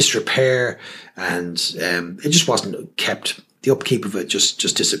disrepair, and it just wasn't kept. The upkeep of it just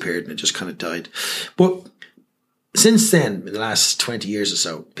disappeared, and it just kind of died. But since then, in the last 20 years or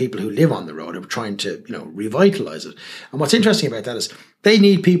so, people who live on the road are trying to, revitalise it. And what's interesting about that is they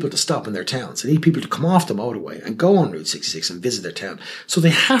need people to stop in their towns. They need people to come off the motorway and go on Route 66 and visit their town. So they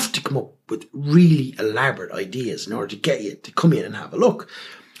have to come up with really elaborate ideas in order to get you to come in and have a look.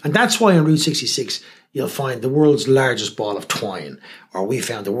 And that's why on Route 66, you'll find the world's largest ball of twine, or we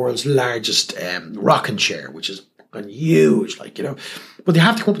found the world's largest rocking chair, which is huge, but they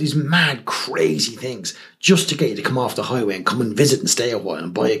have to come up with these mad, crazy things just to get you to come off the highway and come and visit and stay a while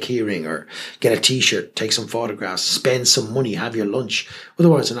and buy a keyring or get a t-shirt, take some photographs, spend some money, have your lunch.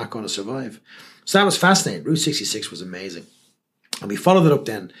 Otherwise, they're not going to survive. So that was fascinating. Route 66 was amazing. And we followed it up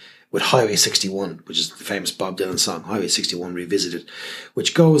then with Highway 61, which is the famous Bob Dylan song, Highway 61 Revisited,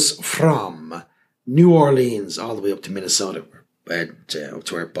 which goes from New Orleans all the way up to Minnesota, up to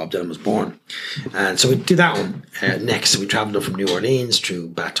where Bob Dylan was born. And so we did that one next. So we travelled up from New Orleans through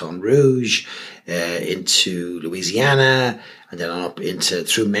Baton Rouge into Louisiana, and then on up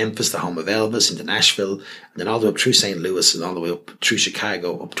through Memphis, the home of Elvis, into Nashville, and then all the way up through St. Louis and all the way up through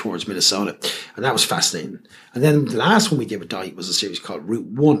Chicago up towards Minnesota. And that was fascinating. And then the last one we did with Dolly was a series called Route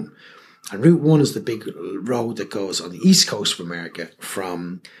 1. And Route 1 is the big road that goes on the east coast of America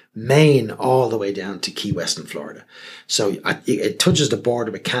from Maine all the way down to Key West in Florida. So it touches the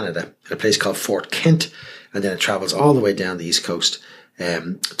border with Canada at a place called Fort Kent, and then it travels all the way down the east coast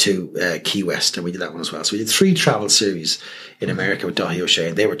to Key West, and we did that one as well. So we did 3 travel series in America with Daithí O'Shea,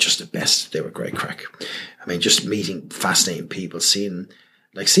 and they were just the best. They were great crack. I mean, just meeting fascinating people, seeing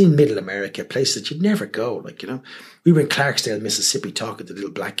middle America, places that you'd never go. We were in Clarksdale, Mississippi, talking to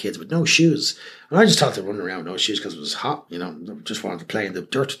little black kids with no shoes. And I just thought they were running around with no shoes because it was hot, They just wanted to play in the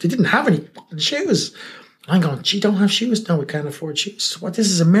dirt. They didn't have any fucking shoes. I'm going, gee, don't have shoes? No, we can't afford shoes. What?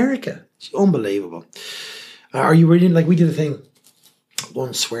 This is America. It's unbelievable. We did a thing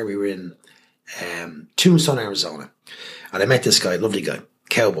once where we were in Tucson, Arizona. And I met this guy, lovely guy,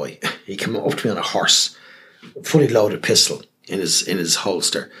 cowboy. He came up to me on a horse, fully loaded pistol in his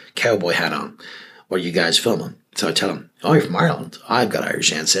holster, cowboy hat on. What are you guys filming? So I tell him, oh, you're from Ireland. I've got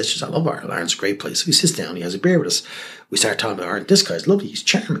Irish ancestors. I love Ireland. Ireland's a great place. So he sits down, he has a beer with us. We start talking about Ireland. This guy's lovely. He's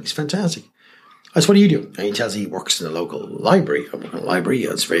charming. He's fantastic. I said, what do you do? And he tells me he works in a local library. I work in a library.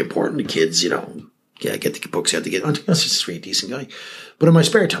 It's very important. The kids, get the books out to get. I think that's just a really decent guy. But in my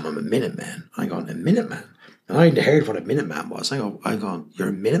spare time, I'm a Minuteman. I go, a Minuteman? And I hadn't heard what a Minuteman was. I go, you're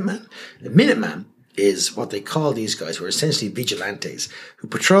a Minuteman? A Minuteman is what they call these guys, who are essentially vigilantes, who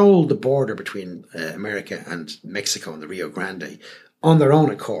patrol the border between America and Mexico and the Rio Grande on their own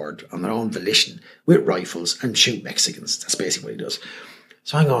accord, on their own volition, with rifles, and shoot Mexicans. That's basically what he does.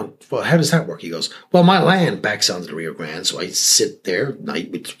 So I'm going, well, how does that work? He goes, well, my land backs onto the Rio Grande, so I sit there at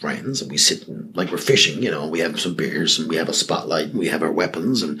night with friends, and we sit like we're fishing, we have some beers, and we have a spotlight, and we have our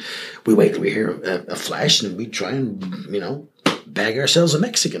weapons, and we wait till we hear a flash, and we try and, bag ourselves a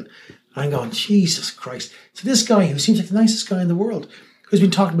Mexican. I'm going, Jesus Christ. So this guy, who seems like the nicest guy in the world, who's been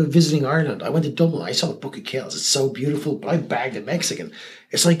talking about visiting Ireland. I went to Dublin. I saw the Book of Kells. It's so beautiful, but I bagged a Mexican.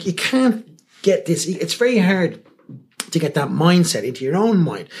 It's like, you can't get this. It's very hard to get that mindset into your own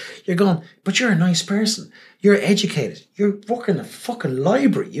mind. You're going, but you're a nice person. You're educated. You're working in a fucking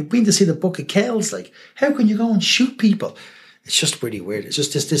library. You've been to see the Book of Kells. How can you go and shoot people? It's just really weird. It's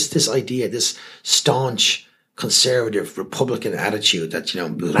just this idea, this staunch conservative Republican attitude that,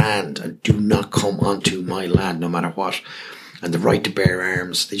 land and do not come onto my land no matter what. And the right to bear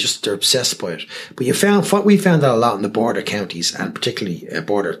arms, they're obsessed by it. But we found that a lot in the border counties, and particularly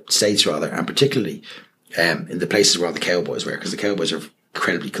border states rather, and particularly in the places where all the cowboys were, because the cowboys are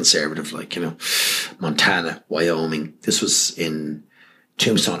incredibly conservative, Montana, Wyoming. This was in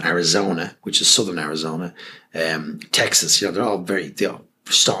Tucson, Arizona, which is southern Arizona, Texas. They're all very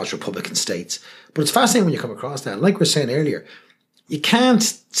staunch Republican states. But it's fascinating when you come across that. And like we were saying earlier, you can't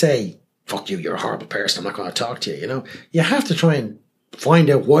say, fuck you, you're a horrible person, I'm not going to talk to you, You have to try and find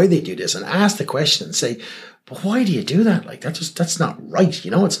out why they do this and ask the question and say, But why do you do that? Like, that's not right.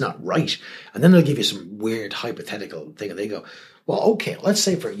 You know, it's not right. And then they'll give you some weird hypothetical thing, and they go, well, okay, let's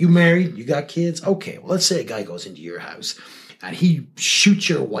say for you married, you got kids. Okay, well, let's say a guy goes into your house and he shoots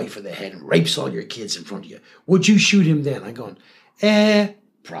your wife in the head and rapes all your kids in front of you. Would you shoot him then? I'm going,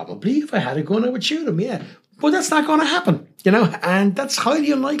 probably. If I had a gun, I would shoot him, yeah. But that's not going to happen, you know, and that's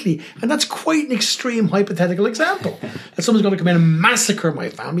highly unlikely. And that's quite an extreme hypothetical example. That someone's going to come in and massacre my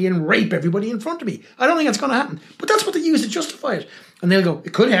family and rape everybody in front of me. I don't think that's going to happen. But that's what they use to justify it. And they'll go,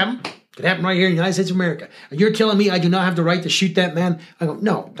 it could happen. It could happen right here in the United States of America. And you're telling me I do not have the right to shoot that man? I go,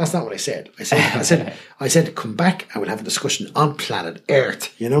 no, that's not what I said. I said, come back and we'll have a discussion on planet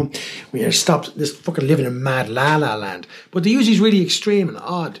Earth, you know. We have to stop this fucking living in mad la-la land. But they use these really extreme and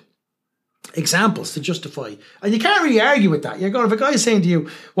odd examples to justify, and you can't really argue with that. You're going, if a guy's saying to you,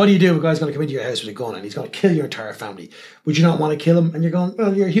 what do you do if a guy's going to come into your house with a gun and he's going to kill your entire family, would you not want to kill him? And you're going,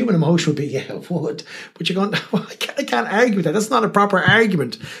 well, your human emotion would be, yeah, I would. But you're going, well, I can't argue with that. That's not a proper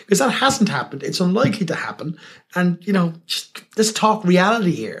argument, because that hasn't happened. It's unlikely to happen. And, you know, just let's talk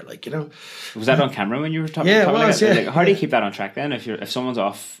reality here. Like, you know, was that on camera when you were talking? Yeah, it was, yeah. Like, how do you keep that on track then if someone's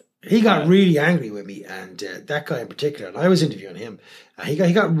off? He got really angry with me, and that guy in particular, and I was interviewing him, and he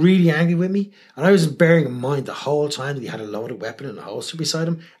got really angry with me, and I was bearing in mind the whole time that he had a loaded weapon in a holster beside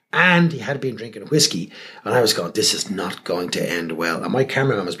him, and he had been drinking whiskey, and I was going, this is not going to end well. And my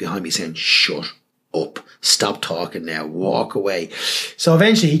cameraman was behind me saying, shut up, stop talking now, walk away. So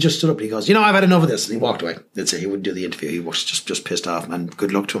eventually he just stood up and he goes, you know, I've had enough of this, and he walked away. That's it. He wouldn't do the interview. He was just pissed off, and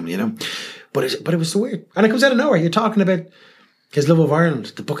good luck to him, you know. But it was so weird, and it comes out of nowhere. You're talking about his love of Ireland,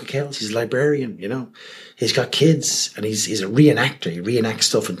 the Book of Kells. He's a librarian, you know. He's got kids, and he's a reenactor. He reenacts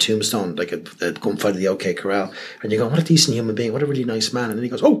stuff in Tombstone, like a gunfight at the OK Corral. And you go, what a decent human being, what a really nice man. And then he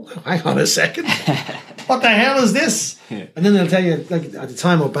goes, oh, hang on a second. What the hell is this? Yeah. And then they'll tell you, like at the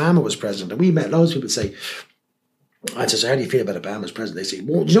time Obama was president, and we met loads of people say, I said, so how do you feel about Obama as president? They say,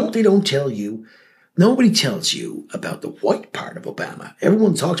 well, you know what they don't tell you? Nobody tells you about the white part of Obama.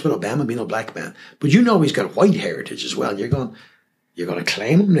 Everyone talks about Obama being a black man, but you know he's got white heritage as well. You're going to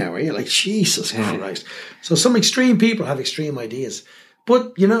claim him now, are you? Like, Jesus Christ. So some extreme people have extreme ideas.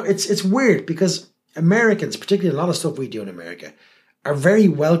 But, you know, it's weird because Americans, particularly a lot of stuff we do in America, are very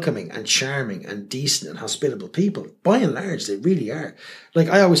welcoming and charming and decent and hospitable people. By and large, they really are. Like,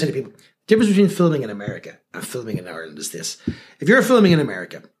 I always say to people, the difference between filming in America and filming in Ireland is this. If you're filming in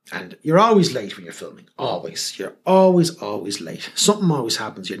America and you're always late when you're filming, always, you're always late. Something always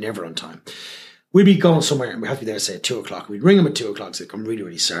happens. You're never on time. We'd be going somewhere and we have to be there, say, at 2 o'clock. We'd ring them at 2 o'clock and say, I'm really,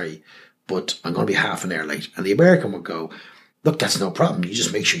 really sorry, but I'm going to be half an hour late. And the American would go, look, that's no problem. You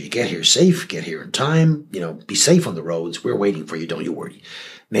just make sure you get here safe, get here in time, you know, be safe on the roads. We're waiting for you. Don't you worry.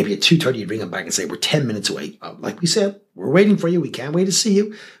 Maybe at 2:30, you'd ring them back and say, we're 10 minutes away. Like we said, we're waiting for you. We can't wait to see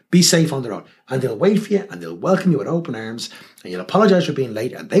you. Be safe on the road. And they'll wait for you and they'll welcome you with open arms and you'll apologize for being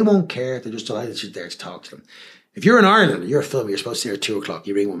late and they won't care. They're just delighted you're there to talk to them. If you're in Ireland and you're filming, you're supposed to be there at 2 o'clock,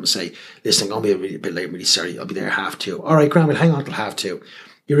 you ring them and say, listen, I'm going to be a bit late, I'm really sorry. I'll be there at 2:30. All right, Graham, we'll hang on till 2:30.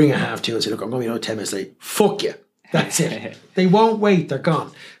 You ring at 2:30 and say, look, I'm going to be 10 minutes late. Fuck you. That's it. They won't wait. They're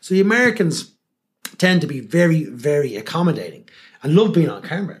gone. So the Americans tend to be very, very accommodating and love being on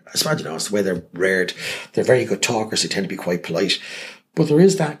camera. I suppose, you know, it's the way they're reared. They're very good talkers. They tend to be quite polite. But there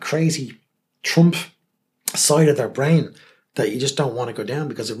is that crazy Trump side of their brain that you just don't want to go down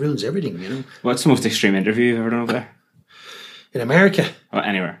because it ruins everything, you know. What's the most extreme interview you've ever done over there? In America? Or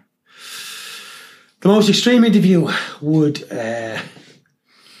anywhere? The most extreme interview would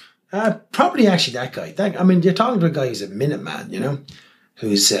probably actually that guy. I mean, you're talking to a guy who's a Minuteman, you know,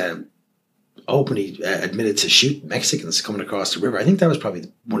 who's openly admitted to shoot Mexicans coming across the river. I think that was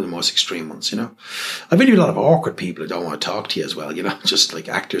probably one of the most extreme ones, you know. I've interviewed a lot of awkward people who don't want to talk to you as well, you know, just like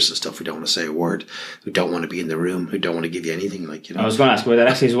actors and stuff who don't want to say a word, who don't want to be in the room, who don't want to give you anything, like, you know. I was going to ask about that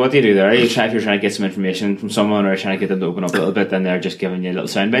actually. So what do you do there? Are you if you're trying to get some information from someone or trying to get them to open up a little bit, then they're just giving you little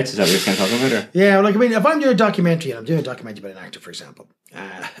sound bites? Is that what you're kind of talking about? Or? Yeah, like, I mean, if I'm doing a documentary and I'm doing a documentary about an actor, for example,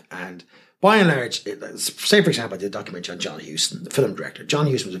 and by and large, say for example, I did a documentary on John Huston, the film director. John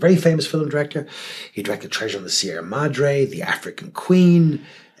Huston was a very famous film director. He directed Treasure on the Sierra Madre, The African Queen,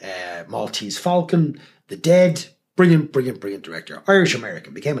 Maltese Falcon, The Dead. Brilliant director.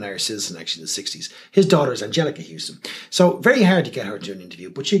 Irish-American. Became an Irish citizen actually in the 60s. His daughter is Angelica Huston. So very hard to get her to do an interview,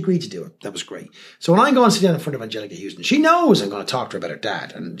 but she agreed to do it. That was great. So when I go and sit down in front of Angelica Huston, she knows I'm going to talk to her about her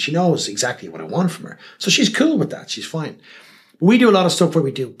dad, and she knows exactly what I want from her. So she's cool with that. She's fine. We do a lot of stuff where we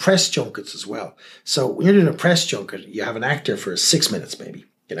do press junkets as well. So when you're doing a press junket, you have an actor for 6 minutes maybe,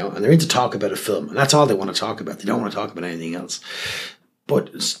 you know, and they're in to talk about a film. And that's all they want to talk about. They don't want to talk about anything else. But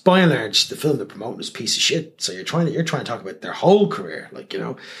by and large, the film they're promoting is a piece of shit. So you're trying to talk about their whole career, like, you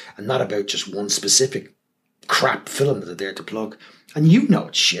know, and not about just one specific crap film that they're there to plug. And you know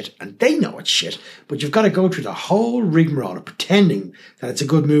it's shit, and they know it's shit, but you've got to go through the whole rigmarole of pretending that it's a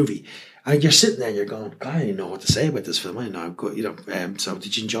good movie. And you're sitting there and you're going, I didn't know what to say about this film. I didn't know how good, so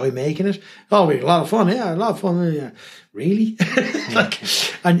did you enjoy making it? Oh, we had a lot of fun. Yeah, a lot of fun. Yeah. Really?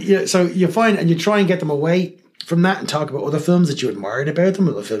 So you find, and you try and get them away from that and talk about other films that you admired about them,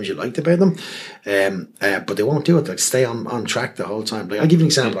 other films you liked about them. But they won't do it. Like, stay on track the whole time. Like, I'll give you an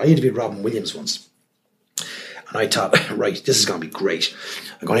example. I interviewed Robin Williams once. And I thought, right, this is going to be great.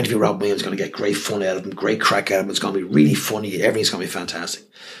 I'm going to interview Robin Williams, going to get great fun out of him, great crack out of him. It's going to be really funny. Everything's going to be fantastic.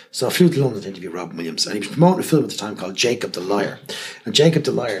 So I flew to London to interview Robin Williams. And he was promoting a film at the time called Jacob the Liar. And Jacob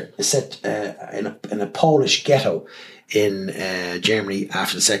the Liar is set in a Polish ghetto in Germany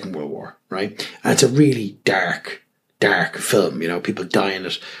after the Second World War, right? And it's a really dark film. People die in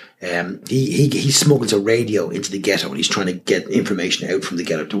it. He smuggles a radio into the ghetto and he's trying to get information out from the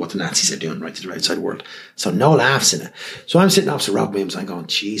ghetto to what the Nazis are doing right to the outside world. So no laughs in it. So I'm sitting opposite Rob Williams and I'm going,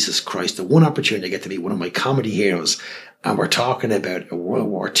 Jesus Christ, the one opportunity to get to meet one of my comedy heroes, and we're talking about a World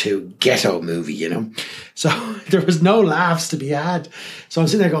War II ghetto movie, So there was no laughs to be had. So I'm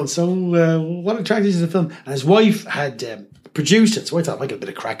sitting there going, so what attracted you to the film? And his wife had produced it, so I thought I might get a bit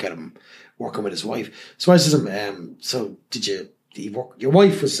of crack out of him working with his wife. So I said to him, so did you work? Your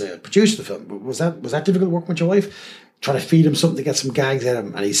wife was a producer of the film. Was that difficult working with your wife? Trying to feed him something to get some gags out of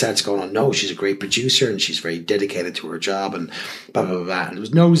him, and he starts going on, no, she's a great producer and she's very dedicated to her job and blah, blah, blah, blah. And there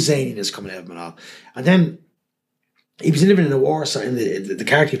was no zaniness coming out of him at all. And then he was living in a war zone, the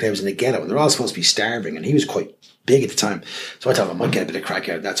character he played was in a ghetto, and they're all supposed to be starving, and he was quite big at the time. So I thought I might get a bit of crack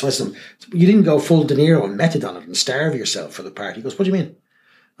out of that. So I said, you didn't go full De Niro and method on it and starve yourself for the part. He goes, what do you mean?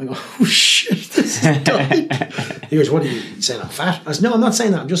 I go, oh shit, this is dumb. He goes, what are you saying, I'm fat? I said, no, I'm not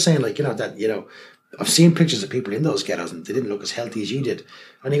saying that. I'm just saying, I've seen pictures of people in those ghettos and they didn't look as healthy as you did.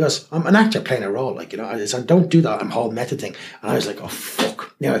 And he goes, I'm an actor playing a role. I said, don't do that. I'm whole method thing. And I was like, oh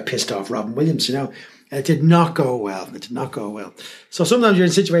fuck. Now I pissed off Robin Williams, And it did not go well. So sometimes you're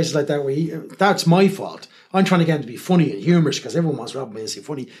in situations like that where that's my fault. I'm trying to get him to be funny and humorous because everyone wants Robin Williams to be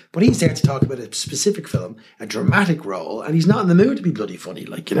funny. But he's there to talk about a specific film, a dramatic role, and he's not in the mood to be bloody funny,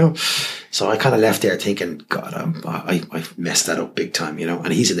 So I kind of left there thinking, God, I messed that up big time,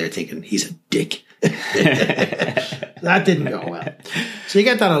 And he's in there thinking, he's a dick. That didn't go well. So you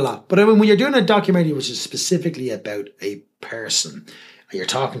get that a lot. But when you're doing a documentary which is specifically about a person, and you're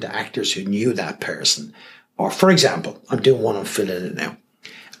talking to actors who knew that person, or for example, I'm doing one on Phil Lynott now.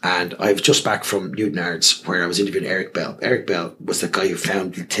 And I've just back from Newton Arts where I was interviewing Eric Bell. Eric Bell was the guy who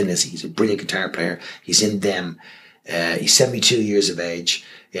founded Thin Lizzy. He's a brilliant guitar player. He's in Them. He's 72 years of age.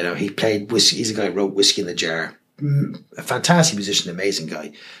 He played whiskey. He's a guy who wrote Whiskey in the Jar. A fantastic musician, amazing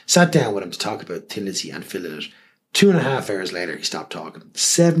guy. Sat down with him to talk about Thin Lizzy and Phil Lynott. 2.5 hours later, he stopped talking.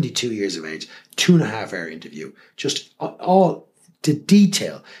 72 years of age. 2.5 hour interview. Just all the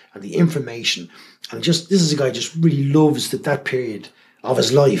detail and the information. And this is a guy who just really loves that period of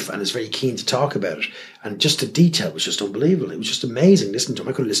his life and is very keen to talk about it. And just the detail was just unbelievable. It was just amazing listening to him.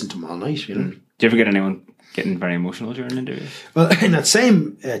 I could have listened to him all night, Do you ever get anyone getting very emotional during an interview? Well, in that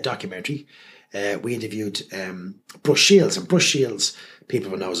same documentary, we interviewed Bruce Shields. And Bruce Shields, people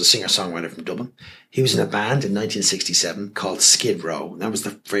will know, is a singer-songwriter from Dublin. He was in a band in 1967 called Skid Row. That was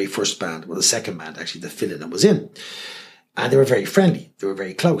the very first band, the second band actually, that Phil Lynott was in. And they were very friendly. They were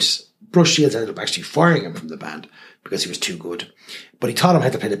very close. Bruce Shields ended up actually firing him from the band because he was too good. But he taught him how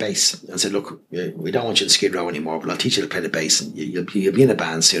to play the bass and said, look, we don't want you in Skid Row anymore, but I'll teach you to play the bass and you'll be in a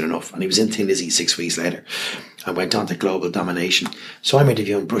band soon enough. And he was in Thin Lizzy 6 weeks later and went on to Global Domination. So I'm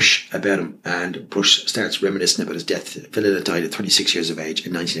interviewing Bruce about him, and Bruce starts reminiscing about his death. Phil Lynott died at 36 years of age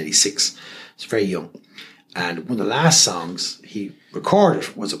in 1986. He's very young. And one of the last songs he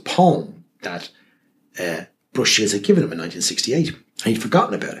recorded was a poem that Bruce Shields had given him in 1968. And he'd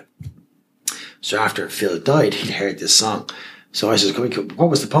forgotten about it. So after Phil died, he'd heard this song. So I said,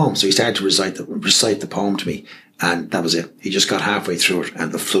 what was the poem? So he started to recite the poem to me. And that was it. He just got halfway through it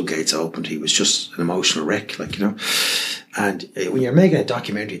and the floodgates opened. He was just an emotional wreck, And when you're making a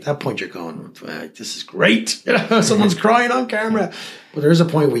documentary, at that point you're going, this is great. Someone's crying on camera. But there is a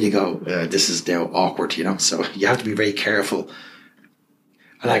point where you go, this is now awkward, So you have to be very careful.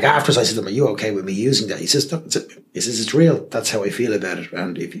 And afterwards I said to him, are you okay with me using that? He says, no, it's real. That's how I feel about it.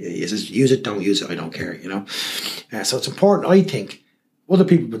 And if he says, use it, don't use it, I don't care, So it's important, I think. Other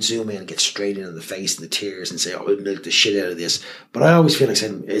people would zoom in and get straight in the face and the tears and say, oh, we'll milk the shit out of this. But I always feel like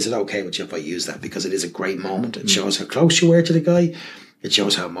saying, is it okay with you if I use that? Because it is a great moment. It shows how close you were to the guy. It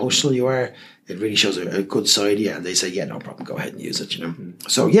shows how emotional you are. It really shows a good side of you. And they say, yeah, no problem, go ahead and use it,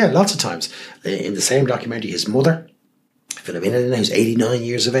 So yeah, lots of times in the same documentary, his mother Philomena, who's 89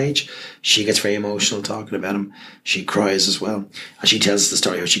 years of age, she gets very emotional talking about him. She cries as well. And she tells us the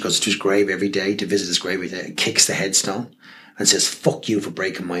story how she goes to his grave every day, to visit his grave every day, and kicks the headstone and says, fuck you for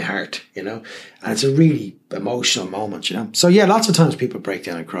breaking my heart, you know. And it's a really emotional moment, you know. So yeah, lots of times people break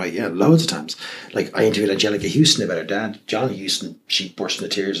down and cry. Yeah, loads of times. Like I interviewed Angelica Houston about her dad, John Houston. She burst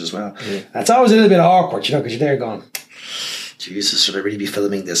into tears as well. Yeah. And it's always a little bit awkward, you know, because you're there going, Jesus, should I really be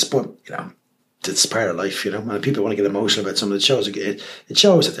filming this? But, you know, it's part of life, you know. And people want to get emotional about some of the shows. It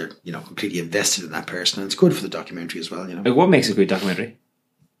shows that they're, you know, completely invested in that person. And it's good for the documentary as well, you know. What makes a good documentary?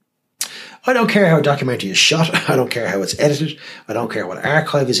 I don't care how a documentary is shot. I don't care how it's edited. I don't care what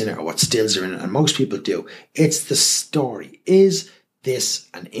archive is in it or what stills are in it. And most people do. It's the story. Is this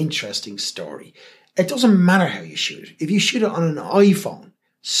an interesting story? It doesn't matter how you shoot it. If you shoot it on an iPhone,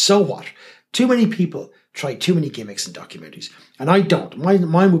 so what? Too many people try too many gimmicks in documentaries. And I don't.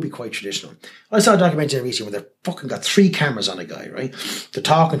 Mine would be quite traditional. I saw a documentary recently where they've fucking got 3 cameras on a guy, right? They're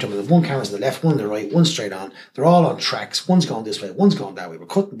talking to him. There's one camera's on the left, one on the right, one straight on. They're all on tracks. One's going this way, one's going that way. We're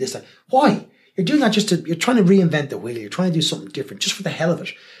cutting this. That. Why? You're doing that you're trying to reinvent the wheel. You're trying to do something different just for the hell of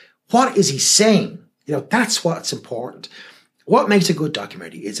it. What is he saying? You know, that's what's important. What makes a good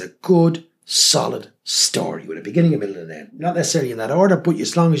documentary is a good, solid story with a beginning, a middle, and an end. Not necessarily in that order, but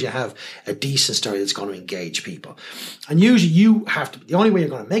as long as you have a decent story that's going to engage people. And usually you have to, the only way you're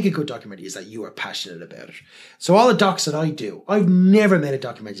going to make a good documentary is that you are passionate about it. So all the docs that I do, I've never made a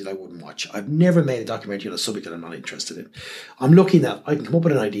documentary that I wouldn't watch. I've never made a documentary on a subject that I'm not interested in. I'm lucky that I can come up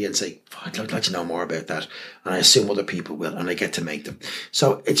with an idea and say, I'd like to know more about that. And I assume other people will, and I get to make them.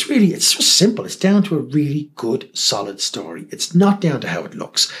 So it's just simple. It's down to a really good, solid story. It's not down to how it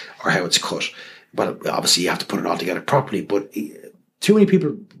looks or how it's cut. Well, obviously you have to put it all together properly, but too many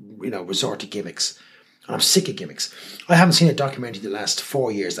people, you know, resort to gimmicks. And I'm sick of gimmicks. I haven't seen a documentary in the last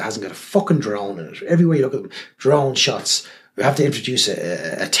 4 years that hasn't got a fucking drone in it. Everywhere you look at them, drone shots. We have to introduce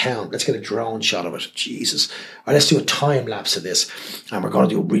a town. Let's get a drone shot of it. Jesus. Or let's do a time lapse of this. And we're going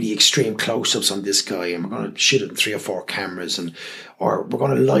to do really extreme close-ups on this guy. And we're going to shoot it in 3 or 4 cameras. Or we're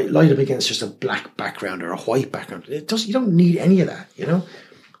going to light up against just a black background or a white background. You don't need any of that, you know.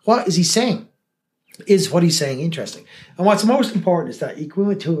 What is he saying? Is what he's saying interesting? And what's most important is that you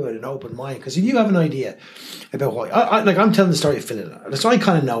go into it with an open mind. Because if you have an idea about what, I'm telling the story of Phil Lynott. So I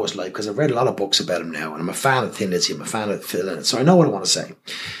kind of know his life because I've read a lot of books about him now, and I'm a fan of Thin Lizzy. I'm a fan of Phil Lynott, so I know what I want to say.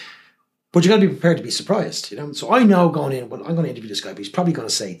 But you got to be prepared to be surprised, you know. So I know going in, well, I'm going to interview this guy, but he's probably going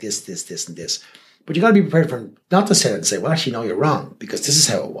to say this, and this. But you got to be prepared for him not to say it and say, well, actually, no, you're wrong because this is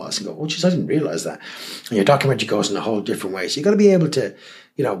how it was. And go, oh, geez, I didn't realize that. And your documentary goes in a whole different way. So you got to be able to,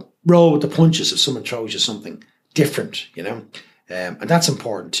 you know, roll with the punches if someone throws you something different, you know. And that's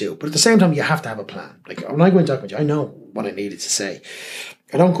important too. But at the same time, you have to have a plan. Like when I go into documentary, I know what I needed to say.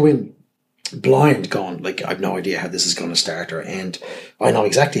 I don't go in blind going, like, I've no idea how this is going to start or end. I know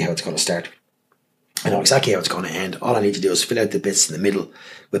exactly how it's going to start. I know exactly how it's going to end. All I need to do is fill out the bits in the middle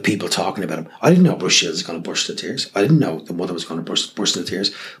with people talking about him. I didn't know Bruce Shields was going to burst into tears. I didn't know the mother was going to burst into tears.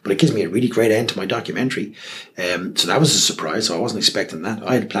 But it gives me a really great end to my documentary. So that was a surprise. So I wasn't expecting that.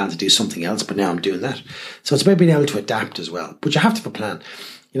 I had planned to do something else, but now I'm doing that. So it's about being able to adapt as well. But you have to have a plan.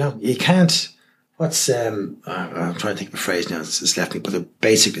 You know, you can't... I'm trying to think of a phrase now. It's left me. But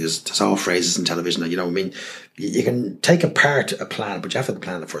basically, there's all phrases in television that, you know, I mean, you can take apart a plan, but you have to have a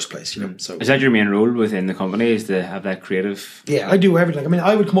plan in the first place, you know. So is that your main role within the company? Is to have that creative? Yeah, I do everything. I mean,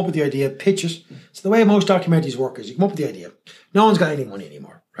 I would come up with the idea, pitch it. So the way most documentaries work is you come up with the idea. No one's got any money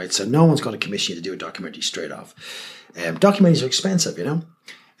anymore, right? So no one's going to commission you to do a documentary straight off. Documentaries are expensive, you know.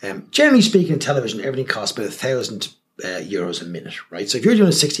 Generally speaking, in television, everything costs about €1,000 a minute, right? So if you're doing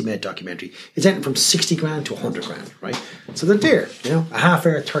a 60-minute documentary, it's anything from 60 grand to 100 grand, right? So they're there, you know, a half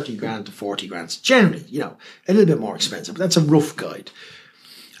hour, 30 grand to 40 grand. It's generally, you know, a little bit more expensive, but that's a rough guide.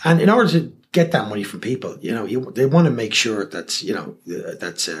 And in order to get that money from people, you know, they want to make sure that, you know,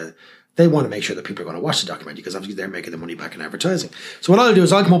 they want to make sure that people are going to watch the documentary because obviously they're making the money back in advertising. So what I'll do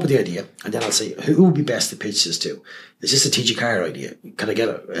is I'll come up with the idea and then I'll say, who would be best to pitch this to? Is this a TG Carr idea? Can I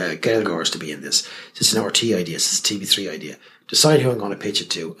get Gail Gores to be in this? Is this an RT idea? Is this a TV3 idea? Decide who I'm going to pitch it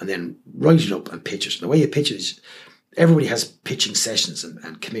to and then write it up and pitch it. And the way you pitch it is everybody has pitching sessions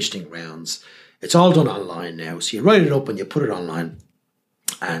and commissioning rounds. It's all done online now. So you write it up and you put it online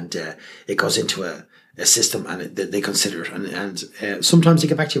and it goes into a system and they consider it and sometimes they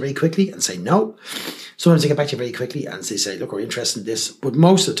get back to you very quickly and say no. Sometimes they get back to you very quickly and they say, look, we're interested in this, but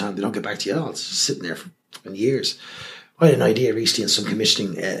most of the time they don't get back to you at all. It's just sitting there for years. I had an idea recently in some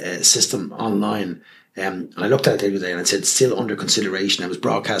commissioning system online and I looked at it the other day and it said still under consideration. It was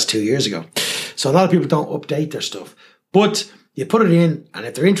broadcast 2 years ago, so a lot of people don't update their stuff, but You put it in, and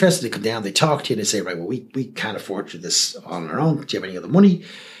if they're interested, they come down, they talk to you, they say, right, well, we can't afford to do this on our own. Do you have any other money?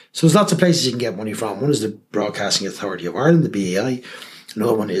 So there's lots of places you can get money from. One is the Broadcasting Authority of Ireland, the BAI.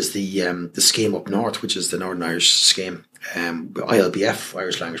 Another one is the scheme up north, which is the Northern Irish scheme, ILBF,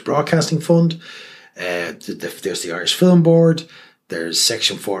 Irish Language Broadcasting Fund. There's the Irish Film Board. There's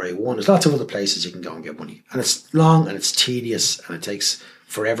Section 4A1. There's lots of other places you can go and get money. And it's long and it's tedious and it takes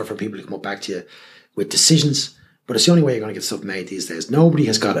forever for people to come up back to you with decisions. But it's the only way you're going to get stuff made these days. Nobody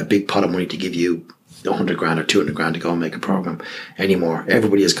has got a big pot of money to give you 100 grand or 200 grand to go and make a program anymore.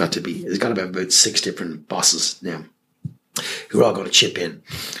 Everybody has got to be, there's got to be about 6 different bosses now who are all going to chip in,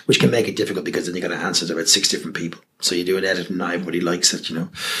 which can make it difficult because then you got to answer to about 6 different people. So you do an edit and not everybody likes it,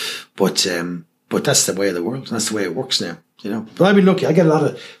 But that's the way of the world. And that's the way it works now, But I've been lucky. I get a lot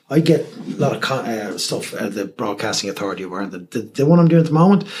of stuff out of the Broadcasting Authority of Ireland. The one I'm doing at the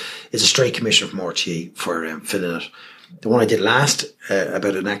moment is a straight commission from RTE for filling it. The one I did last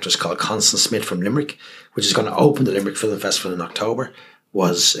about an actress called Constance Smith from Limerick, which is going to open the Limerick Film Festival in October,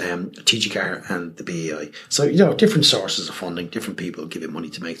 was TG4 and the BAI. So, different sources of funding, different people give you money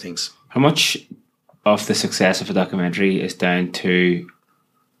to make things. How much of the success of a documentary is down to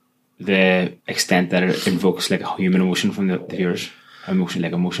the extent that it invokes like a human emotion from the viewers?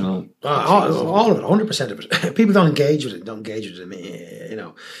 Emotional. All of it, 100% of it. People don't engage with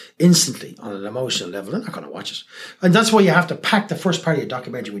it, instantly on an emotional level. They're not going to watch it. And that's why you have to pack the first part of your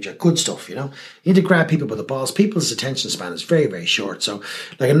documentary with your good stuff, You need to grab people by the balls. People's attention span is very, very short. So,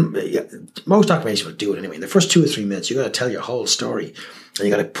 most documentaries will do it anyway. In the first 2 or 3 minutes, you got to tell your whole story. And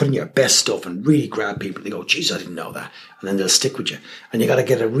you got to put in your best stuff and really grab people. They go, geez, I didn't know that. And then they'll stick with you. And you got to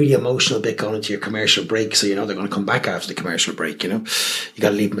get a really emotional bit going into your commercial break. So, they're going to come back after the commercial break, You got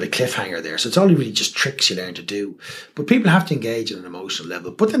to leave them with a cliffhanger there. So it's all really just tricks you learn to do. But people have to engage at an emotional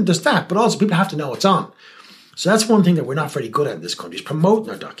level. But then there's that. But also people have to know it's on. So that's one thing that we're not very good at in this country is promoting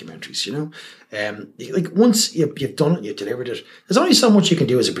our documentaries, once you've done it, you've delivered it, there's only so much you can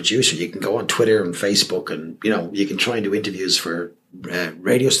do as a producer. You can go on Twitter and Facebook and, you can try and do interviews for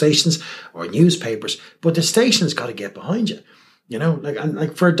radio stations or newspapers, but the station's got to get behind you.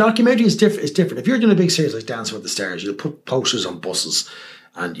 For a documentary, it's different. If you're doing a big series like Dancing with the Stars, you'll put posters on buses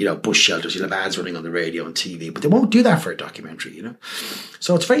and, bus shelters. You'll have ads running on the radio and TV, but they won't do that for a documentary,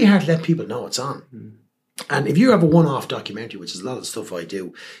 So it's very hard to let people know it's on. Mm. And if you have a one-off documentary, which is a lot of the stuff I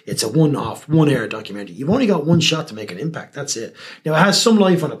do, it's a one-off, one-air documentary. You've only got one shot to make an impact. That's it. Now, it has some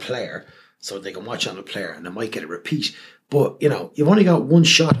life on a player, so they can watch on a player and they might get a repeat. But, you've only got one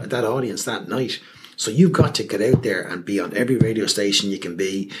shot at that audience that night. So you've got to get out there and be on every radio station you can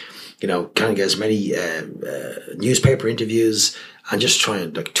be, kind of get as many newspaper interviews and just try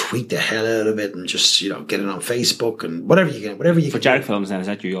and tweet the hell out of it and just, get it on Facebook and whatever you can. For Jarek Films then, is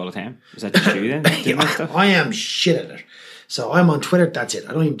that you all the time? Is that just you then? I am shit at it. So I'm on Twitter, that's it.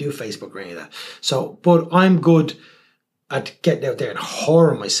 I don't even do Facebook or any of that. So, but I'm good at getting out there and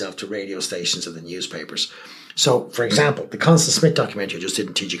whoring myself to radio stations and the newspapers. So, for example, the Constance Smith documentary I just did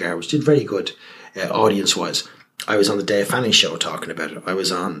in TG4, which did very good audience-wise. I was on the Dave Fanning show talking about it. I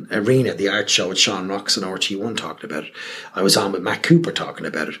was on Arena, the art show with Sean Rocks and RT1 talking about it. I was on with Matt Cooper talking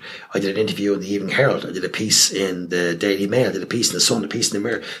about it. I did an interview in the Evening Herald. I did a piece in the Daily Mail. I did a piece in the Sun, a piece in the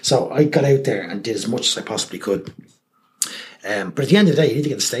Mirror. So I got out there and did as much as I possibly could. But at the end of the day, you need to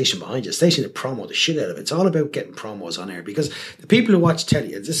get the station behind you. The station to promo the shit out of it. It's all about getting promos on air because the people who watch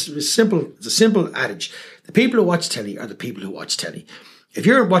telly, it's a simple adage. The people who watch telly are the people who watch telly. If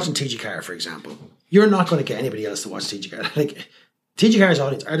you're watching TG4, for example, you're not going to get anybody else to watch TG4. Like TG4's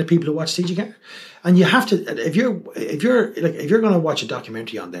audience are the people who watch TG4, and you have to. If you're going to watch a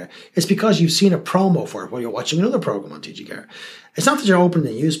documentary on there, it's because you've seen a promo for it while you're watching another program on TG4. It's not that you're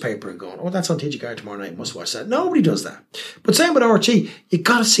opening the newspaper and going, "Oh, that's on TG4 tomorrow night. Must watch that." Nobody does that. But same with RT, you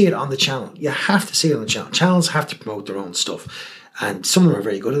got to see it on the channel. You have to see it on the channel. Channels have to promote their own stuff. And some of them are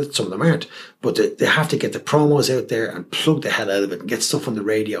very good at it, some of them aren't. But they have to get the promos out there and plug the hell out of it and get stuff on the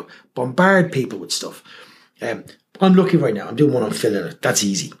radio. Bombard people with stuff. I'm lucky right now. I'm doing one on Phil in it. That's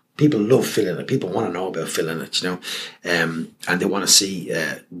easy. People love Phil in it. People want to know about Phil in it, and they want to see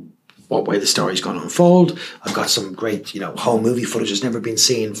what way the story's going to unfold. I've got some great, home movie footage that's never been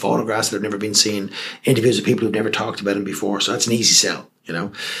seen, photographs that have never been seen, interviews with people who've never talked about him before. So that's an easy sell.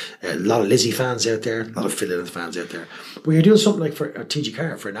 A lot of Lizzie fans out there, a lot of Phil Lynott fans out there. But you're doing something like for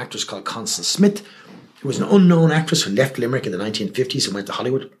TG4 for an actress called Constance Smith, who was an unknown actress who left Limerick in the 1950s and went to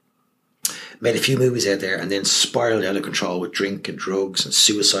Hollywood. made a few movies out there, and then spiraled out of control with drink and drugs and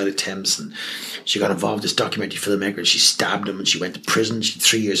suicide attempts. And she got involved with this documentary filmmaker, and she stabbed him, and she went to prison. She had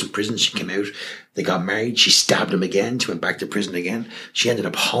 3 years in prison. She came out. They got married. She stabbed him again. She went back to prison again. She ended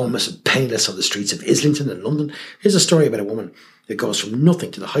up homeless and penniless on the streets of Islington in London. Here's a story about a woman that goes from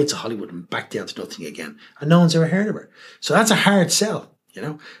nothing to the heights of Hollywood and back down to nothing again. And no one's ever heard of her. So that's a hard sell. You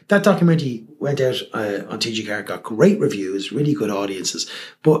know, that documentary went out on TG4, got great reviews, really good audiences,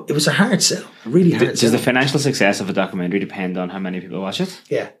 but it was a hard sell, a really hard sell. Does the financial success of a documentary depend on how many people watch it?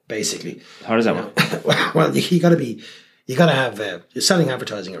 Yeah, basically. How does that work? Well, you got to have, you're selling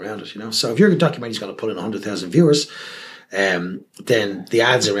advertising around it, you know. So if your documentary's going to pull in 100,000 viewers, then the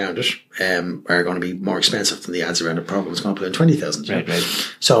ads around it are going to be more expensive than the ads around a program that's going to put in 20,000. Right.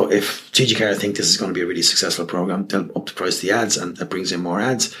 So if TG4 think this is going to be a really successful program, they'll up the price of the ads, and that brings in more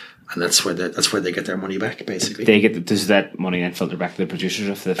ads, and that's where they get their money back. Basically, does that money then filter back to the producers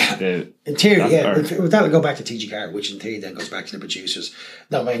of the in theory, yeah. That'll go back to TG4, which in theory then goes back to the producers.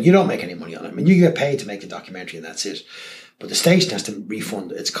 No, man, you don't make any money on it. I mean, you get paid to make the documentary, and that's it. But the station has to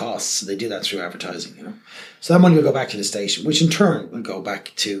refund its costs. So they do that through advertising, you know. So that money will go back to the station, which in turn will go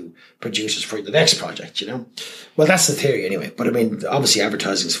back to producers for the next project, you know. Well, that's the theory anyway. But I mean, obviously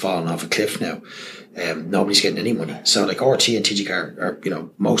advertising's fallen off a cliff now. Nobody's getting any money. So like RT and TG4 are, you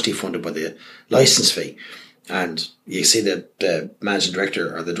know, mostly funded by the license fee. And you see that the managing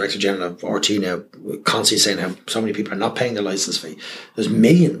director or the director general of RT now constantly saying how so many people are not paying the license fee. There's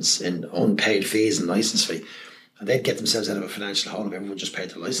millions in unpaid fees and license fee. And they'd get themselves out of a financial hole if everyone just paid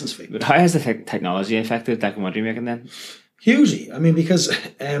the license fee. But how has the technology affected documentary making then? Hugely. I mean, because,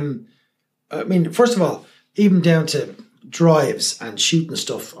 first of all, even down to drives and shooting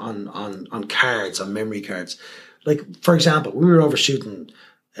stuff on cards, on memory cards. Like, for example, we were over shooting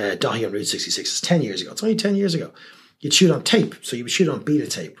Dahi on Route 66. It's 10 years ago. It's only 10 years ago. You'd shoot on tape. So you would shoot on beta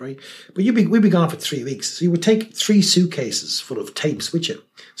tape, right? But we'd be gone for 3 weeks. So you would take 3 suitcases full of tapes with you.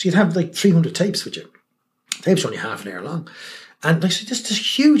 So you'd have like 300 tapes with you. Tapes are only half an hour long. And like, so just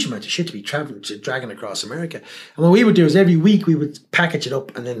this huge amount of shit to be dragging across America. And what we would do is every week we would package it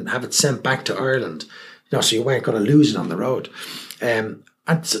up and then have it sent back to Ireland. You know, so you weren't going to lose it on the road. And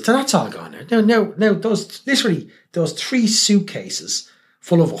so that's all gone now. Now those 3 suitcases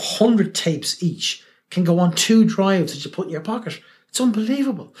full of 100 tapes each can go on 2 drives that you put in your pocket. It's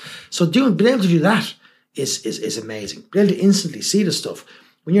unbelievable. So being able to do that is amazing. Being able to instantly see the stuff.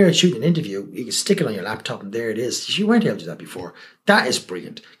 When you're shooting an interview, you can stick it on your laptop and there it is. You weren't able to do that before. That is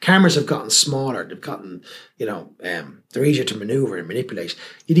brilliant. Cameras have gotten smaller. They've gotten, you know, they're easier to maneuver and manipulate.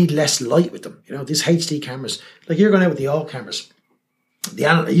 You need less light with them. You know, these HD cameras, like you're going out with the old cameras,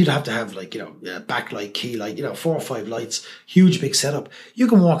 you'd have to have like, you know, backlight, key light, you know, 4 or 5 lights, huge big setup. You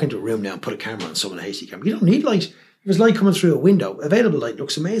can walk into a room now and put a camera on someone, a HD camera. You don't need light. If there's light coming through a window, available light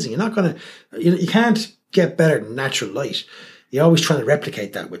looks amazing. You're not going to, you can't get better than natural light. You're always trying to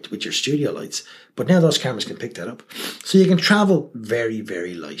replicate that with your studio lights. But now those cameras can pick that up. So you can travel very,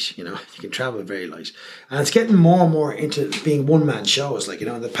 very light, you know. You can travel very light. And it's getting more and more into being one-man shows. Like, you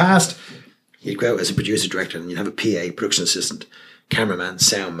know, in the past, you'd go out as a producer director and you'd have a PA, production assistant, cameraman,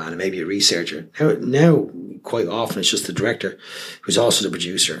 sound man, and maybe a researcher. Now, quite often, it's just the director who's also the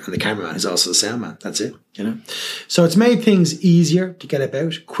producer and the cameraman who's also the sound man. That's it, you know. So it's made things easier to get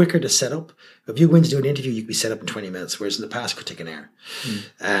about, quicker to set up. If you went to do an interview, you could be set up in 20 minutes, whereas in the past it could take an hour.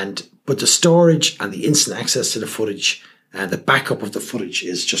 But the storage and the instant access to the footage and the backup of the footage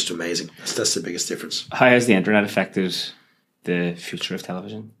is just amazing. That's the biggest difference. How has the internet affected the future of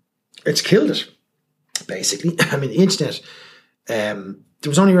television? It's killed it, basically. I mean, the internet, there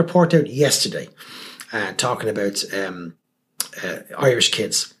was only a report out yesterday talking about Irish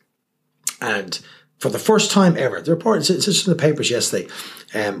kids. And for the first time ever, the report, it's just in the papers yesterday,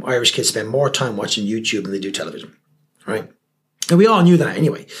 Irish kids spend more time watching YouTube than they do television, right? And we all knew that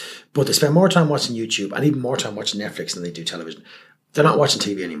anyway, but they spend more time watching YouTube and even more time watching Netflix than they do television. They're not watching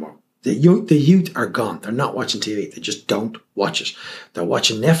TV anymore. The youth are gone. They're not watching TV. They just don't watch it. They're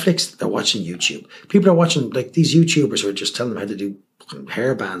watching Netflix. They're watching YouTube. People are watching, like, these YouTubers who are just telling them how to do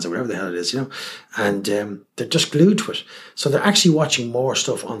hair bands or whatever the hell it is, you know, and they're just glued to it. So they're actually watching more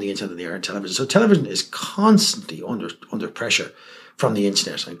stuff on the internet than they are on television. So television is constantly under pressure from the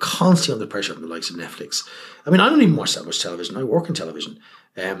internet and constantly under pressure from the likes of Netflix. I mean, I don't even watch that much television. I work in television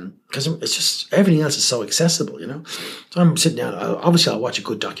because it's just, everything else is so accessible, you know. So I'm sitting down, obviously I'll watch a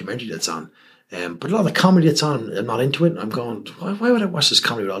good documentary that's on, but a lot of the comedy that's on, I'm not into it. And I'm going, why would I watch this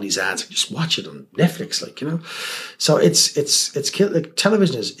comedy with all these ads? I can just watch it on Netflix, like, you know. So it's like,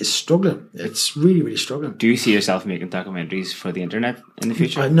 television is struggling. It's really, really struggling. Do you see yourself making documentaries for the internet in the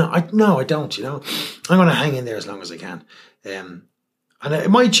future? No, I don't, you know. I'm going to hang in there as long as I can. And it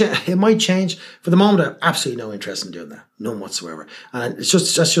might change. For the moment, I have absolutely no interest in doing that. None whatsoever. And that's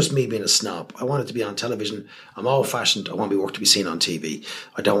just me being a snob. I want it to be on television. I'm old fashioned. I want my work to be seen on TV.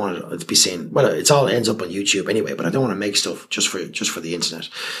 I don't want it to be seen. Well, it all ends up on YouTube anyway, but I don't want to make stuff just for the internet.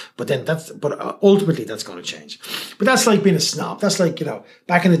 But ultimately that's going to change. But that's like being a snob. That's like,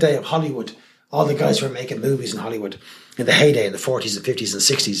 back in the day of Hollywood, all the guys who were making movies in Hollywood in the heyday in the 40s and 50s and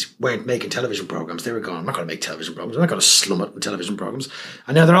 60s weren't making television programs. They were going, I'm not going to make television programs. I'm not going to slum it with television programs.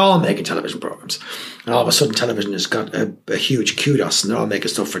 And now they're all making television programs. And all of a sudden television has got a huge kudos, and they're all making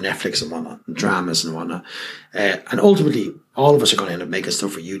stuff for Netflix and whatnot, and dramas and whatnot. And ultimately, all of us are going to end up making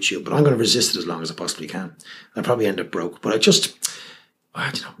stuff for YouTube, but I'm going to resist it as long as I possibly can. I'll probably end up broke. But I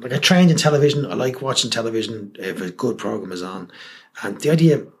don't know, I trained in television. I like watching television if a good program is on. And the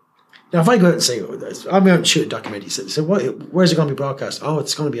idea... Now, if I go out and say, I'm going to shoot a documentary, so where's it going to be broadcast? Oh,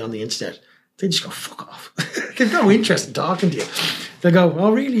 it's going to be on the internet. They just go, fuck off. They've no interest in talking to you. They go,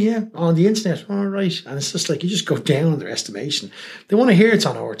 oh, really? Yeah, on the internet. All right. And it's just like, you just go down in their estimation. They want to hear it's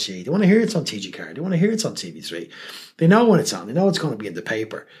on RTE. They want to hear it's on TG4. They want to hear it's on TV3. They know when it's on. They know it's going to be in the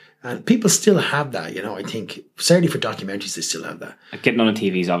paper. And people still have that, I think, certainly for documentaries, they still have that. Getting on the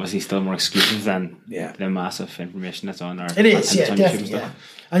TV is obviously still more exclusive than the massive information that's on our... It is, yeah, definitely, yeah.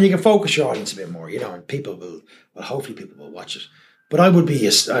 And you can focus your audience a bit more, and people will, hopefully people will watch it. But I would be,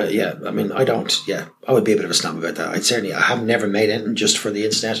 I would be a bit of a snob about that. I have never made anything just for the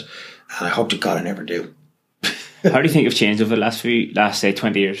internet, and I hope to God I never do. How do you think you've changed over the last, say,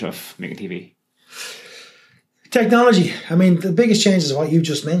 20 years of making TV? Technology. I mean, the biggest change is what you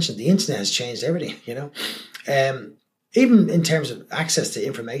just mentioned. The internet has changed everything, even in terms of access to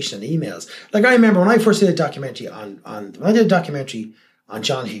information and emails. Like I remember when I first did a documentary on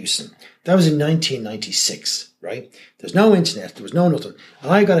John Hewson. That was in 1996, right? There's no internet. There was no nothing.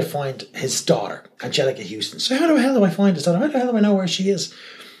 And I got to find his daughter, Angelica Hewson. So how the hell do I find his daughter? How the hell do I know where she is?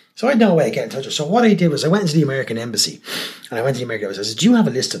 So I had no way to get in touch with her. So what I did was I went into the American Embassy. And I went to the American Embassy. I said, do you have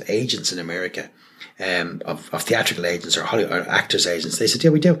a list of agents in America? Of theatrical agents or Hollywood or actors agents? They said,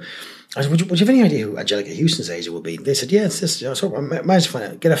 yeah, we do. I said, would you have any idea who Angelica Hewson's agent will be? They said, yeah, it's this. So I managed to find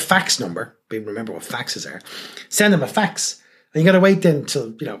out. Get a fax number. People remember what faxes are. Send them a fax. And you got to wait then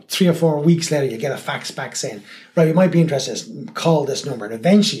until 3 or 4 weeks later you get a fax back saying, right, you might be interested, call this number. And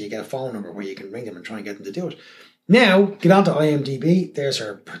eventually you get a phone number where you can ring them and try and get them to do it. Now, get onto IMDb. There's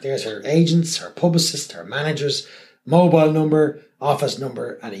her agents, her publicists, her managers, mobile number, office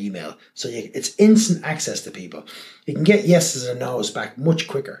number, and email. So it's instant access to people. You can get yeses and nos back much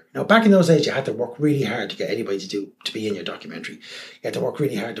quicker. Now, back in those days, you had to work really hard to get anybody to be in your documentary. You had to work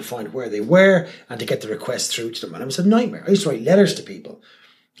really hard to find where they were and to get the request through to them. And it was a nightmare. I used to write letters to people.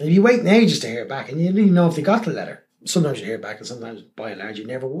 And you'd be waiting ages to hear back, and you didn't even know if they got the letter. Sometimes you hear back, and sometimes, by and large, you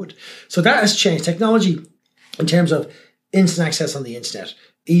never would. So that has changed. Technology, in terms of instant access on the internet,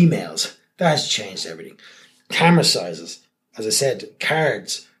 emails, that has changed everything. Camera sizes, as I said,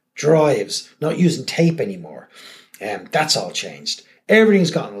 cards, drives, not using tape anymore. That's all changed.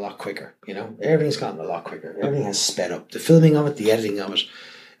 Everything's gotten a lot quicker, Everything's gotten a lot quicker. Everything has sped up. The filming of it, the editing of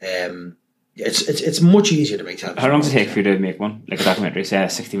it. It's much easier to make television. How long does it take for you to make one? Like a documentary, say a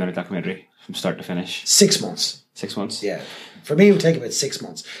 60-minute documentary from start to finish? 6 months. 6 months? Yeah. For me, it would take about 6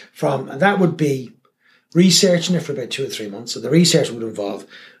 months. And that would be researching it for about 2 or 3 months. So the research would involve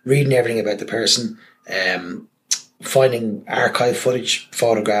reading everything about the person, finding archive footage,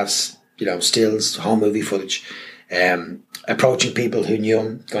 photographs, stills, home movie footage, approaching people who knew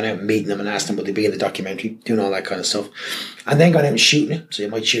him, going out and meeting them and asking them would they be in the documentary, doing all that kind of stuff, and then going out and shooting it. So you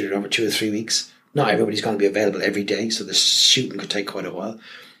might shoot it over 2 or 3 weeks. Not everybody's going to be available every day, so the shooting could take quite a while.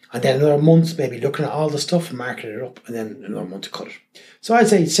 And then another month maybe looking at all the stuff and marking it up, and then another month to cut it. So I'd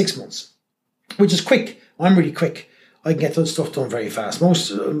say 6 months, which is quick. I'm really quick. I can get that stuff done very fast.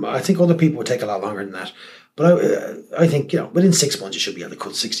 I think other people would take a lot longer than that. But I think, within 6 months you should be able to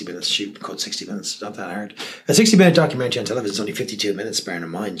cut 60 minutes, shoot and cut 60 minutes. It's not that hard. A 60-minute documentary on television is only 52 minutes, bearing in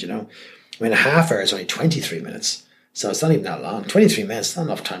mind, I mean, a half hour is only 23 minutes. So it's not even that long. 23 minutes, not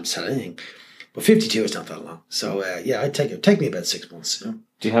enough time to tell anything. But 52 is not that long. So, I'd take me about 6 months,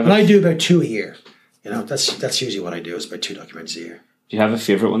 Do you have I do about 2 a year. That's usually what I do, is about 2 documentaries a year. Do you have a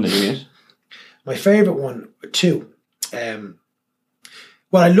favourite one that you made? My favourite one, 2.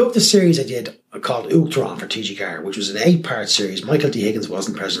 Well, I love the series I did called Uachtaráin for TG4, which was an 8-part series. Michael D. Higgins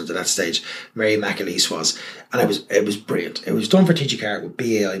wasn't president at that stage. Mary McAleese was. And it was brilliant. It was done for TG4 with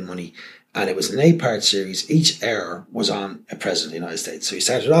BAI money. And it was an 8-part series. Each hour was on a president of the United States. So he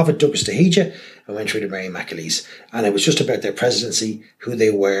started off at Douglas DeHeja and went through to Mary McAleese. And it was just about their presidency, who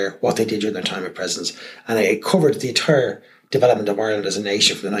they were, what they did during their time as presidents. And it covered the entire development of Ireland as a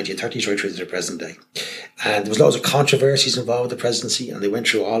nation from the 1930s right through to the present day. And there was loads of controversies involved with the presidency, and they went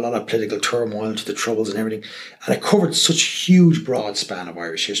through a lot of political turmoil to the Troubles and everything. And it covered such a huge, broad span of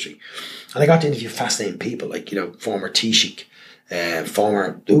Irish history. And I got to interview fascinating people like, former Taoiseach,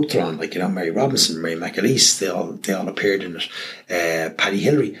 former Uachtaráin, like, Mary Robinson, Mary McAleese, they all appeared in it, Paddy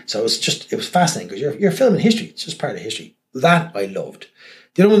Hillary. So it was fascinating because you're filming history. It's just part of history. That I loved.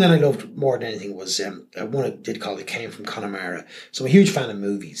 The other one that I loved more than anything was one I did called It Came from Connemara. So I'm a huge fan of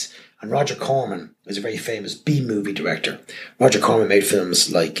movies. And Roger Corman is a very famous B-movie director. Roger Corman made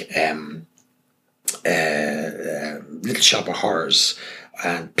films like Little Shop of Horrors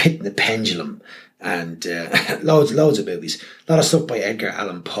and Pit and the Pendulum and loads of movies. A lot of stuff by Edgar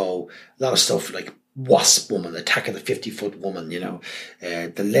Allan Poe. A lot of stuff like Wasp Woman, Attack of the 50-Foot Woman,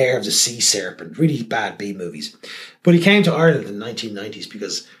 The Lair of the Sea Serpent, really bad B-movies. But he came to Ireland in the 1990s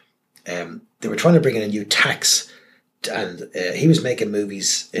because they were trying to bring in a new tax, and he was making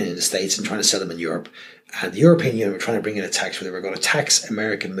movies in the States and trying to sell them in Europe. And the European Union were trying to bring in a tax where they were going to tax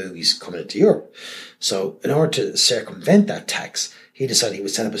American movies coming into Europe. So in order to circumvent that tax, he decided he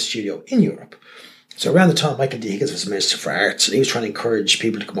would set up a studio in Europe. So around the time Michael D. Higgins was Minister for Arts, and he was trying to encourage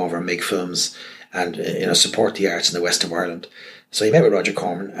people to come over and make films and support the arts in the west of Ireland. So he met with Roger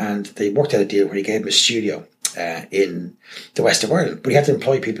Corman, and they worked out a deal where he gave him a studio in the west of Ireland, but he had to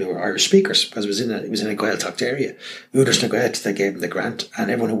employ people who were Irish speakers because it was in a Gaeltacht area. Údars na Gaeltacht, they gave him the grant, and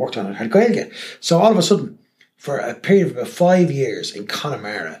everyone who worked on it had Gaeilge. So all of a sudden, for a period of about 5 years in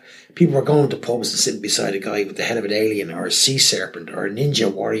Connemara, people were going to pubs and sitting beside a guy with the head of an alien or a sea serpent or a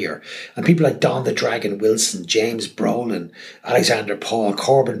ninja warrior. And people like Don the Dragon Wilson, James Brolin, Alexander Paul,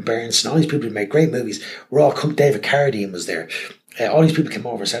 Corbin Bernsen, all these people who made great movies were all come. David Carradine was there. All these people came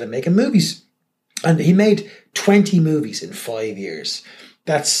over and started making movies. And he made 20 movies in 5 years.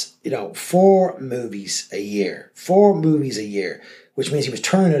 That's, 4 movies a year. 4 movies a year, which means he was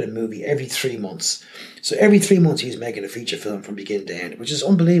turning out a movie every 3 months. So every 3 months he was making a feature film from beginning to end, which is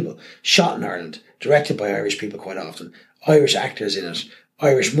unbelievable. Shot in Ireland, directed by Irish people quite often, Irish actors in it,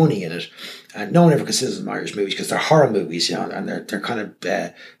 Irish money in it. And no one ever considers them Irish movies because they're horror movies, and they're kind of,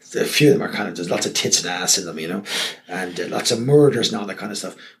 a few of them are kind of, there's lots of tits and ass in them, and lots of murders and all that kind of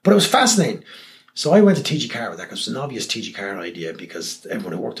stuff. But it was fascinating. So I went to TG Carr with that because it was an obvious TG Carr idea because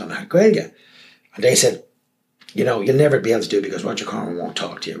everyone who worked on it had Gaeilge. And they said, you'll never be able to do it because Roger Corman won't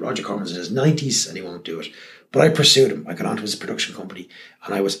talk to you. Roger Corman's in his 90s and he won't do it. But I pursued him. I got onto his production company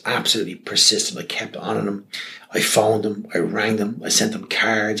and I was absolutely persistent. I kept on him. I phoned him. I rang them. I sent them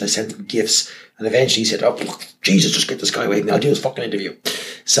cards. I sent them gifts. And eventually he said, oh, Jesus, just get this guy away. I'll do his fucking interview.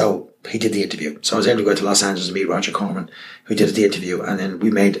 So he did the interview. So I was able to go to Los Angeles and meet Roger Corman, who did the interview. And then we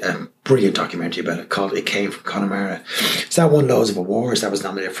made a brilliant documentary about it called It Came from Connemara. So that won loads of awards. That was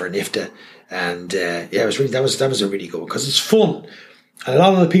nominated for an IFTA. And it was really, that was a really good one because it's fun. And a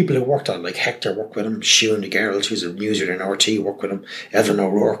lot of the people who worked on it, like Hector worked with him, Siún Gerald, who's a newser in RT, worked with him, Evan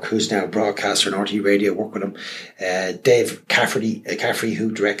O'Rourke, who's now a broadcaster in RT Radio, worked with him, Dave Caffrey,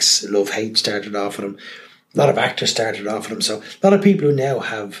 who directs Love Hate, started off with him. A lot of actors started off with him. So a lot of people who now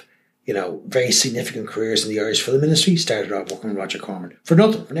have, very significant careers in the Irish film industry started off working with Roger Corman for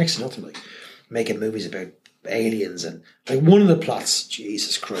next to nothing, like making movies about aliens. And like one of the plots,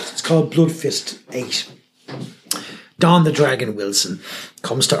 Jesus Christ, it's called Blood Fist 8. Don the Dragon Wilson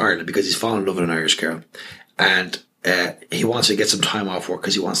comes to Ireland because he's fallen in love with an Irish girl, and he wants to get some time off work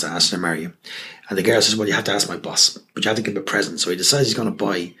because he wants to ask her to marry him. And the girl says, well, you have to ask my boss, but you have to give him a present. So he decides he's going to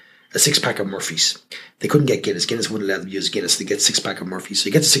buy a 6-pack of Murphy's. They couldn't get Guinness. Guinness wouldn't let them use Guinness. They get 6-pack of Murphy's. So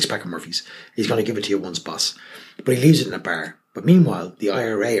he gets a 6-pack of Murphy's. He's going to give it to your one's boss. But he leaves it in a bar. But meanwhile, the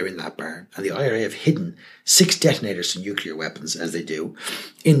IRA are in that bar, and the IRA have hidden 6 detonators to nuclear weapons, as they do,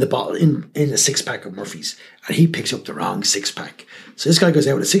 in the bottle, in a 6-pack of Murphy's. And he picks up the wrong 6-pack. So this guy goes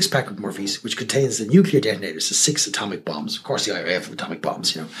out with a 6-pack of Murphy's, which contains the nuclear detonators, the 6 atomic bombs. Of course, the IRA have atomic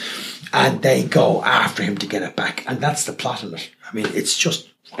bombs, And they go after him to get it back. And that's the plot of it. I mean, it's just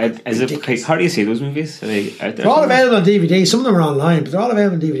how do you see those movies? Are they out there? They're all available on DVD. Some of them are online, but they're all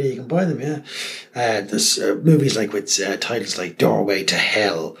available on DVD. You can buy them, yeah. There's movies like with titles like Doorway to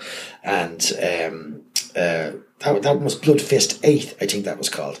Hell, and that was Blood Fist 8, I think that was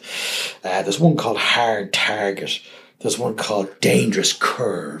called. There's one called Hard Target. There's one called Dangerous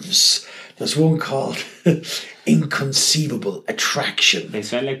Curves. There's one called Inconceivable Attraction. They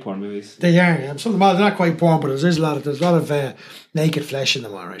sound like porn movies. They are. Yeah. Some of them, they're not quite porn, but there's a lot of naked flesh in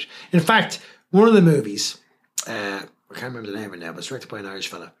them, all right. In fact, one of the movies, I can't remember the name of it now, but it's directed by an Irish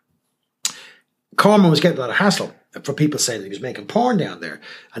fella. Corman was getting a lot of hassle for people saying that he was making porn down there.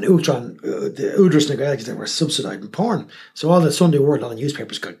 And the Udras na Gaeltacht that were subsidising porn. So all the Sunday World, all the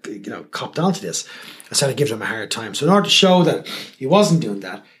newspapers got, copped onto this and started giving him a hard time. So in order to show that he wasn't doing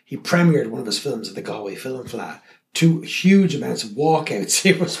that, he premiered one of his films at the Galway Film Flat. 2 huge amounts of walkouts.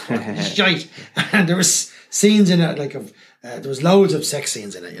 It was shite. And there was scenes in it, there was loads of sex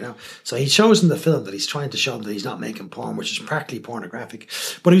scenes in it, So he shows in the film that he's trying to show them that he's not making porn, which is practically pornographic.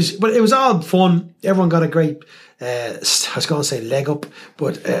 But it was all fun. Everyone got a great, I was going to say leg up,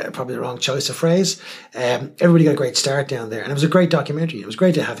 but probably the wrong choice of phrase. Everybody got a great start down there. And it was a great documentary. It was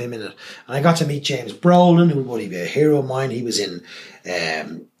great to have him in it. And I got to meet James Brolin, who would be a hero of mine. He was in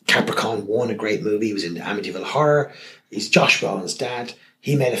Capricorn 1, a great movie. He was in Amityville Horror. He's Josh Brolin's dad.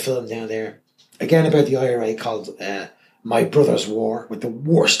 He made a film down there, again, about the IRA called My Brother's War, with the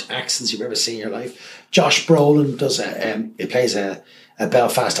worst accents you've ever seen in your life. Josh Brolin he plays a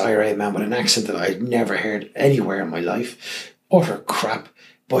Belfast IRA man with an accent that I'd never heard anywhere in my life. Utter crap.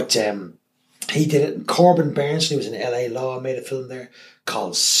 But he did it. And Corbin Bernsen, who was in LA Law, made a film there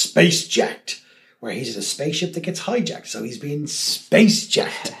called Space Jacked, where he's in a spaceship that gets hijacked. So he's being space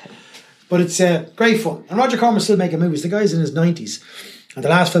jacked. But it's great fun. And Roger Corman's still making movies. The guy's in his 90s. And the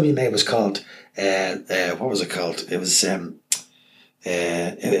last film he made was called, what was it called? It was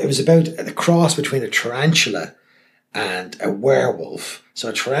about the cross between a tarantula and a werewolf. So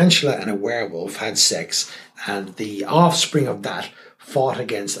a tarantula and a werewolf had sex, and the offspring of that fought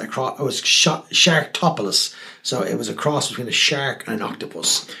against it was Sharktopoulos. So it was a cross between a shark and an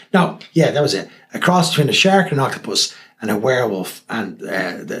octopus. No, yeah, that was it. A cross between a shark and an octopus and a werewolf, and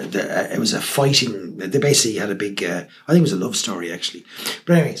it was a fighting. They basically had a big. I think it was a love story actually.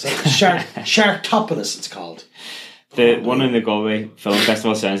 But anyway, so Sharktopoulos, it's called. The one in the Galway Film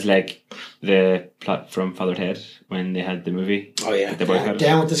Festival sounds like the plot from Father Ted when they had the movie. Oh yeah, the boycott.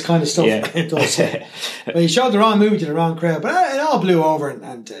 Down with this kind of stuff. Yeah. It does. But he showed the wrong movie to the wrong crowd, but it all blew over,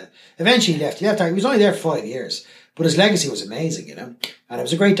 and eventually he left. He was only there for 5 years, but his legacy was amazing, and it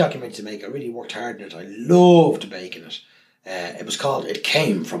was a great documentary to make. I really worked hard on it. I loved making it. It was called It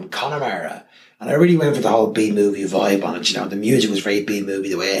Came from Connemara. And I really went for the whole B-movie vibe on it. The music was very B-movie.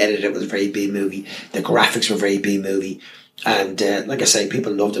 The way I edited it was very B-movie. The graphics were very B-movie. And like I say,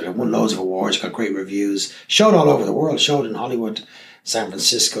 people loved it. It won loads of awards, got great reviews. Showed all over the world. Showed in Hollywood, San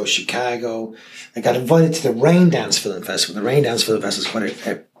Francisco, Chicago. I got invited to the Raindance Film Festival. The Raindance Film Festival is quite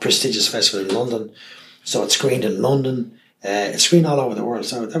a prestigious festival in London. So it screened in London. It screened all over the world.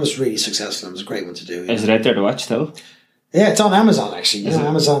 So that was really successful. It was a great one to do. Is it out there to watch still? Yeah, it's on Amazon actually.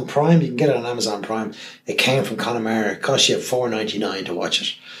 Amazon Prime. You can get it on Amazon Prime. It Came from Connemara. It costs you $4.99 to watch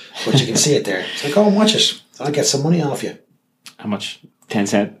it, but you can see it there. So go and watch it. I'll get some money off you. How much? 10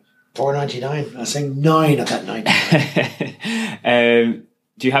 cents. $4.99. I was saying 9 of that 99.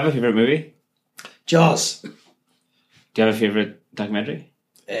 Do you have a favourite movie? Jaws. Do you have a favourite documentary?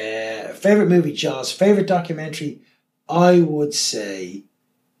 Favourite movie, Jaws. Favourite documentary, I would say,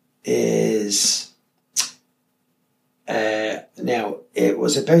 is... now, it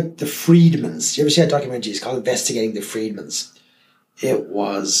was about the Friedmans. You ever see that documentary? It's called Investigating the Friedmans. It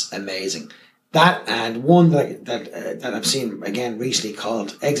was amazing. That and one that I've seen again recently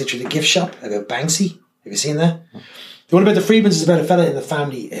called Exit Through the Gift Shop about Banksy. Have you seen that? The one about the Friedmans is about a fella in the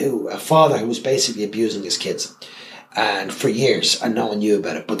family a father who was basically abusing his kids. And for years, and no one knew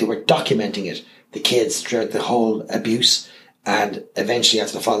about it, but they were documenting it, the kids, throughout the whole abuse. And eventually,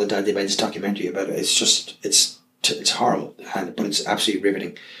 after the father died, they made this documentary about it. It's horrible, but it's absolutely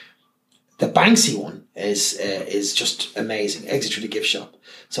riveting. The Banksy one is just amazing. Exit Through the Gift Shop.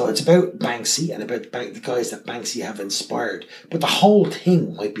 So it's about Banksy and about the guys that Banksy have inspired. But the whole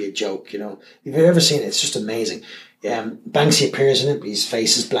thing might be a joke, If you've ever seen it, it's just amazing. Banksy appears in it, but his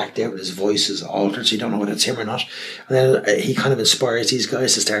face is blacked out and his voice is altered, so you don't know whether it's him or not. And then he kind of inspires these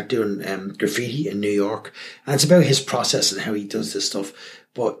guys to start doing graffiti in New York. And it's about his process and how he does this stuff.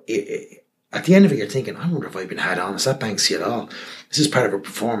 But at the end of it, you're thinking, I wonder if I've been had on. Is that Banksy at all? This is part of a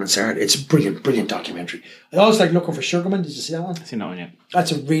performance art. It's a brilliant, brilliant documentary. I always like Looking for Sugarman. Did you see that one? I've seen that one, yeah.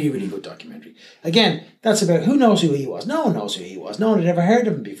 That's a really, really good documentary. Again, that's about who knows who he was. No one knows who he was. No one had ever heard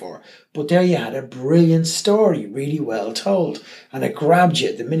of him before. But there you had a brilliant story, really well told. And it grabbed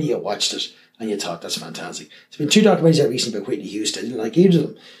you the minute you watched it. And you thought, that's fantastic. There's been 2 documentaries out recently about Whitney Houston. I didn't like either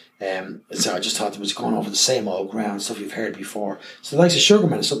of them. So I just thought it was going over the same old ground, stuff you've heard before. So the likes of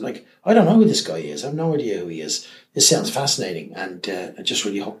Sugarman is something like, I don't know who this guy is. I have no idea who he is. This sounds fascinating, and it just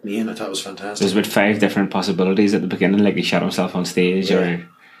really hooked me in. I thought it was fantastic. There's about 5 different possibilities at the beginning, like he shot himself on stage, or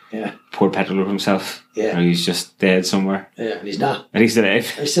poured petrol over himself, or he's just dead somewhere. Yeah, and he's not. And he's alive.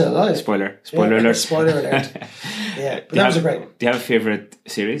 He's still alive. Spoiler alert. Spoiler alert. Yeah, but that was a great one. Do you have a favourite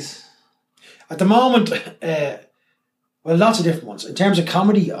series? At the moment, Well, lots of different ones. In terms of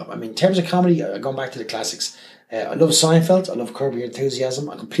comedy, going back to the classics, I love Seinfeld. I love Curb Your Enthusiasm.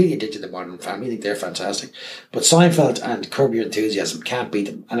 I'm completely addicted to Modern Family. I think they're fantastic. But Seinfeld and Curb Your Enthusiasm can't beat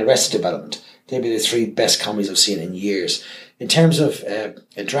them. And Arrested Development. They'd be the three best comedies I've seen in years. In terms of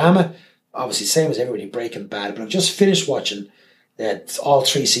a drama, obviously same as everybody, Breaking Bad. But I've just finished watching all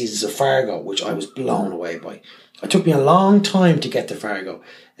 3 seasons of Fargo, which I was blown away by. It took me a long time to get to Fargo.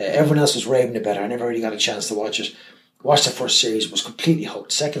 Everyone else was raving about it. I never really got a chance to watch it. Watched the first series, was completely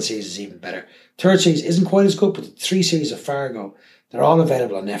hooked. Second series is even better. Third series isn't quite as good, but the 3 series of Fargo, they're all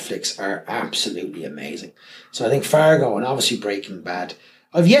available on Netflix, are absolutely amazing. So I think Fargo and obviously Breaking Bad.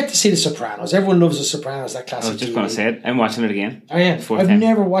 I've yet to see The Sopranos. Everyone loves The Sopranos, that classic. I was just going to say it. I'm watching it again. Oh yeah, I've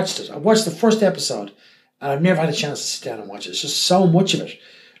never watched it. I've watched the first episode, and I've never had a chance to sit down and watch it. It's just so much of it.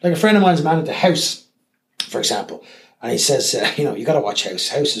 Like a friend of mine's a man at the House, for example. And he says, you got to watch House.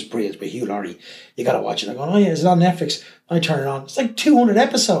 House is brilliant with Hugh Laurie. You got to watch it. I'm going, oh yeah, is it on Netflix? I turn it on. It's like 200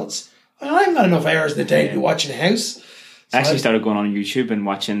 episodes. I haven't got enough hours in the day to be watching House. So I actually started going on YouTube and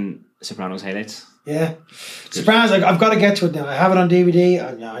watching Sopranos highlights. Yeah. Sopranos, I've got to get to it now. I have it on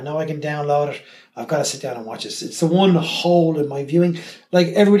DVD. I know I can download it. I've got to sit down and watch it. It's the one hole in my viewing. Like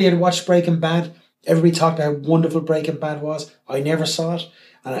everybody had watched Breaking Bad. Everybody talked about how wonderful Breaking Bad was. I never saw it.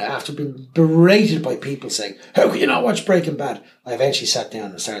 And after being berated by people saying, how can you not watch Breaking Bad? I eventually sat down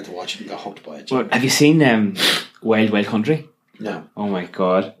and started to watch it and got hooked by it. Well, have you seen Wild Wild Country? No. Oh my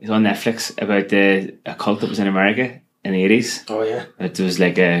God. It's on Netflix about a cult that was in America in the 80s. Oh yeah. It was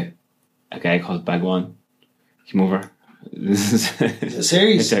like a guy called Bhagwan. Came over. It's a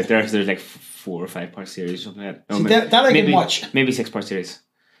series? It's out there. There's like 4 or 5 part series or something like that. See, that I can watch. Maybe 6 part series.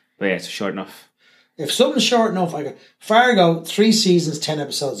 But yeah, it's short enough. If something's short enough, I can. Fargo, 3 seasons, 10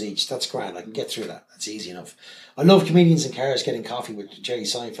 episodes each. That's grand. I can get through that. That's easy enough. I love Comedians in Cars Getting Coffee with Jerry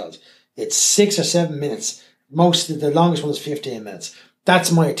Seinfeld. It's 6 or 7 minutes. The longest one is 15 minutes.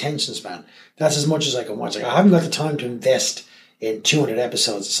 That's my attention span. That's as much as I can watch. Like, I haven't got the time to invest in 200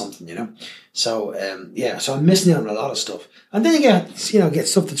 episodes or something, So, so I'm missing out on a lot of stuff. And then you get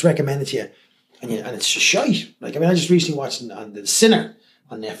stuff that's recommended to you, and it's just shite. Like, I just recently watched on The Sinner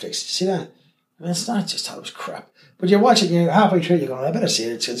on Netflix. Did you see that? I mean, it's not just thought it was crap. But you watch it, you're halfway through, you're going, I better see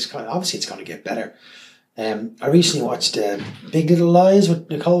it. Obviously it's going to get better. I recently watched Big Little Lies with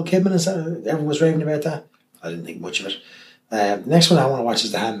Nicole Kidman. Everyone was raving about that. I didn't think much of it. The next one I want to watch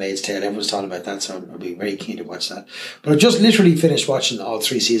is The Handmaid's Tale. Everyone's talking about that, so I'll be very keen to watch that. But I've just literally finished watching all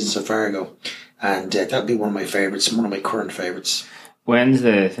 3 seasons of Fargo, and that'll be one of my favourites, one of my current favourites. When's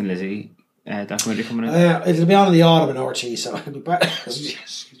the Thin Lizzy documentary coming out? It'll be on in the autumn in RT, so it'll be part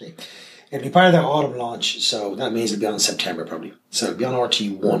It'll be part of their autumn launch, so that means it'll be on in September probably. So it'll be on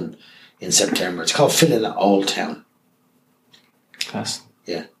RT1 in September. It's called Filling Old Town. Class.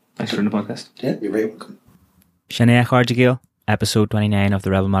 Yeah. Thanks for doing the podcast. Yeah, you're very welcome. Sinead Cardigill, episode 29 of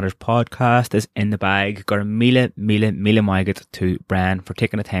the Rebel Matters podcast is in the bag. Got a mille maigat to Brian for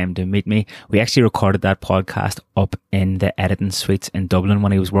taking the time to meet me. We actually recorded that podcast up in the editing suites in Dublin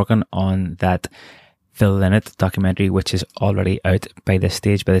when he was working on that Phil Lynott documentary, which is already out by this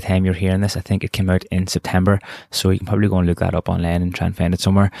stage. By the time you're hearing this, I think it came out in September, so you can probably go and look that up online and try and find it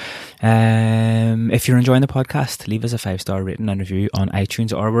somewhere. If you're enjoying the podcast, leave us a 5-star rating and review on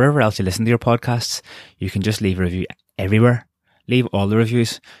iTunes or wherever else you listen to your podcasts. You can just leave a review everywhere. Leave all the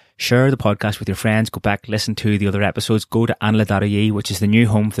reviews. Share the podcast with your friends. Go back, listen to the other episodes. Go to anla.ie, which is the new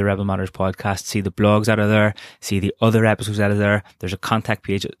home for the Rebel Matters podcast. See the blogs out of there. See the other episodes out of there. There's a contact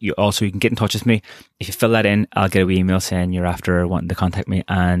page. You can get in touch with me. If you fill that in, I'll get a wee email saying you're after wanting to contact me,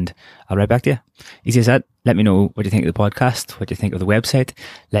 and I'll write back to you. Easy as that. Let me know what you think of the podcast, what you think of the website.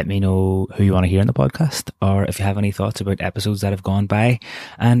 Let me know who you want to hear in the podcast, or if you have any thoughts about episodes that have gone by.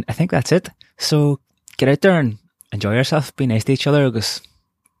 And I think that's it. So get out there and enjoy yourself. Be nice to each other, because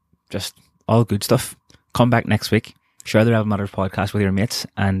just all good stuff. Come back next week. Share the Rebel Matters podcast with your mates.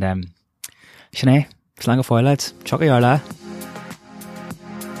 And Sinead, slán go fóill, lads. Chuck a yarla.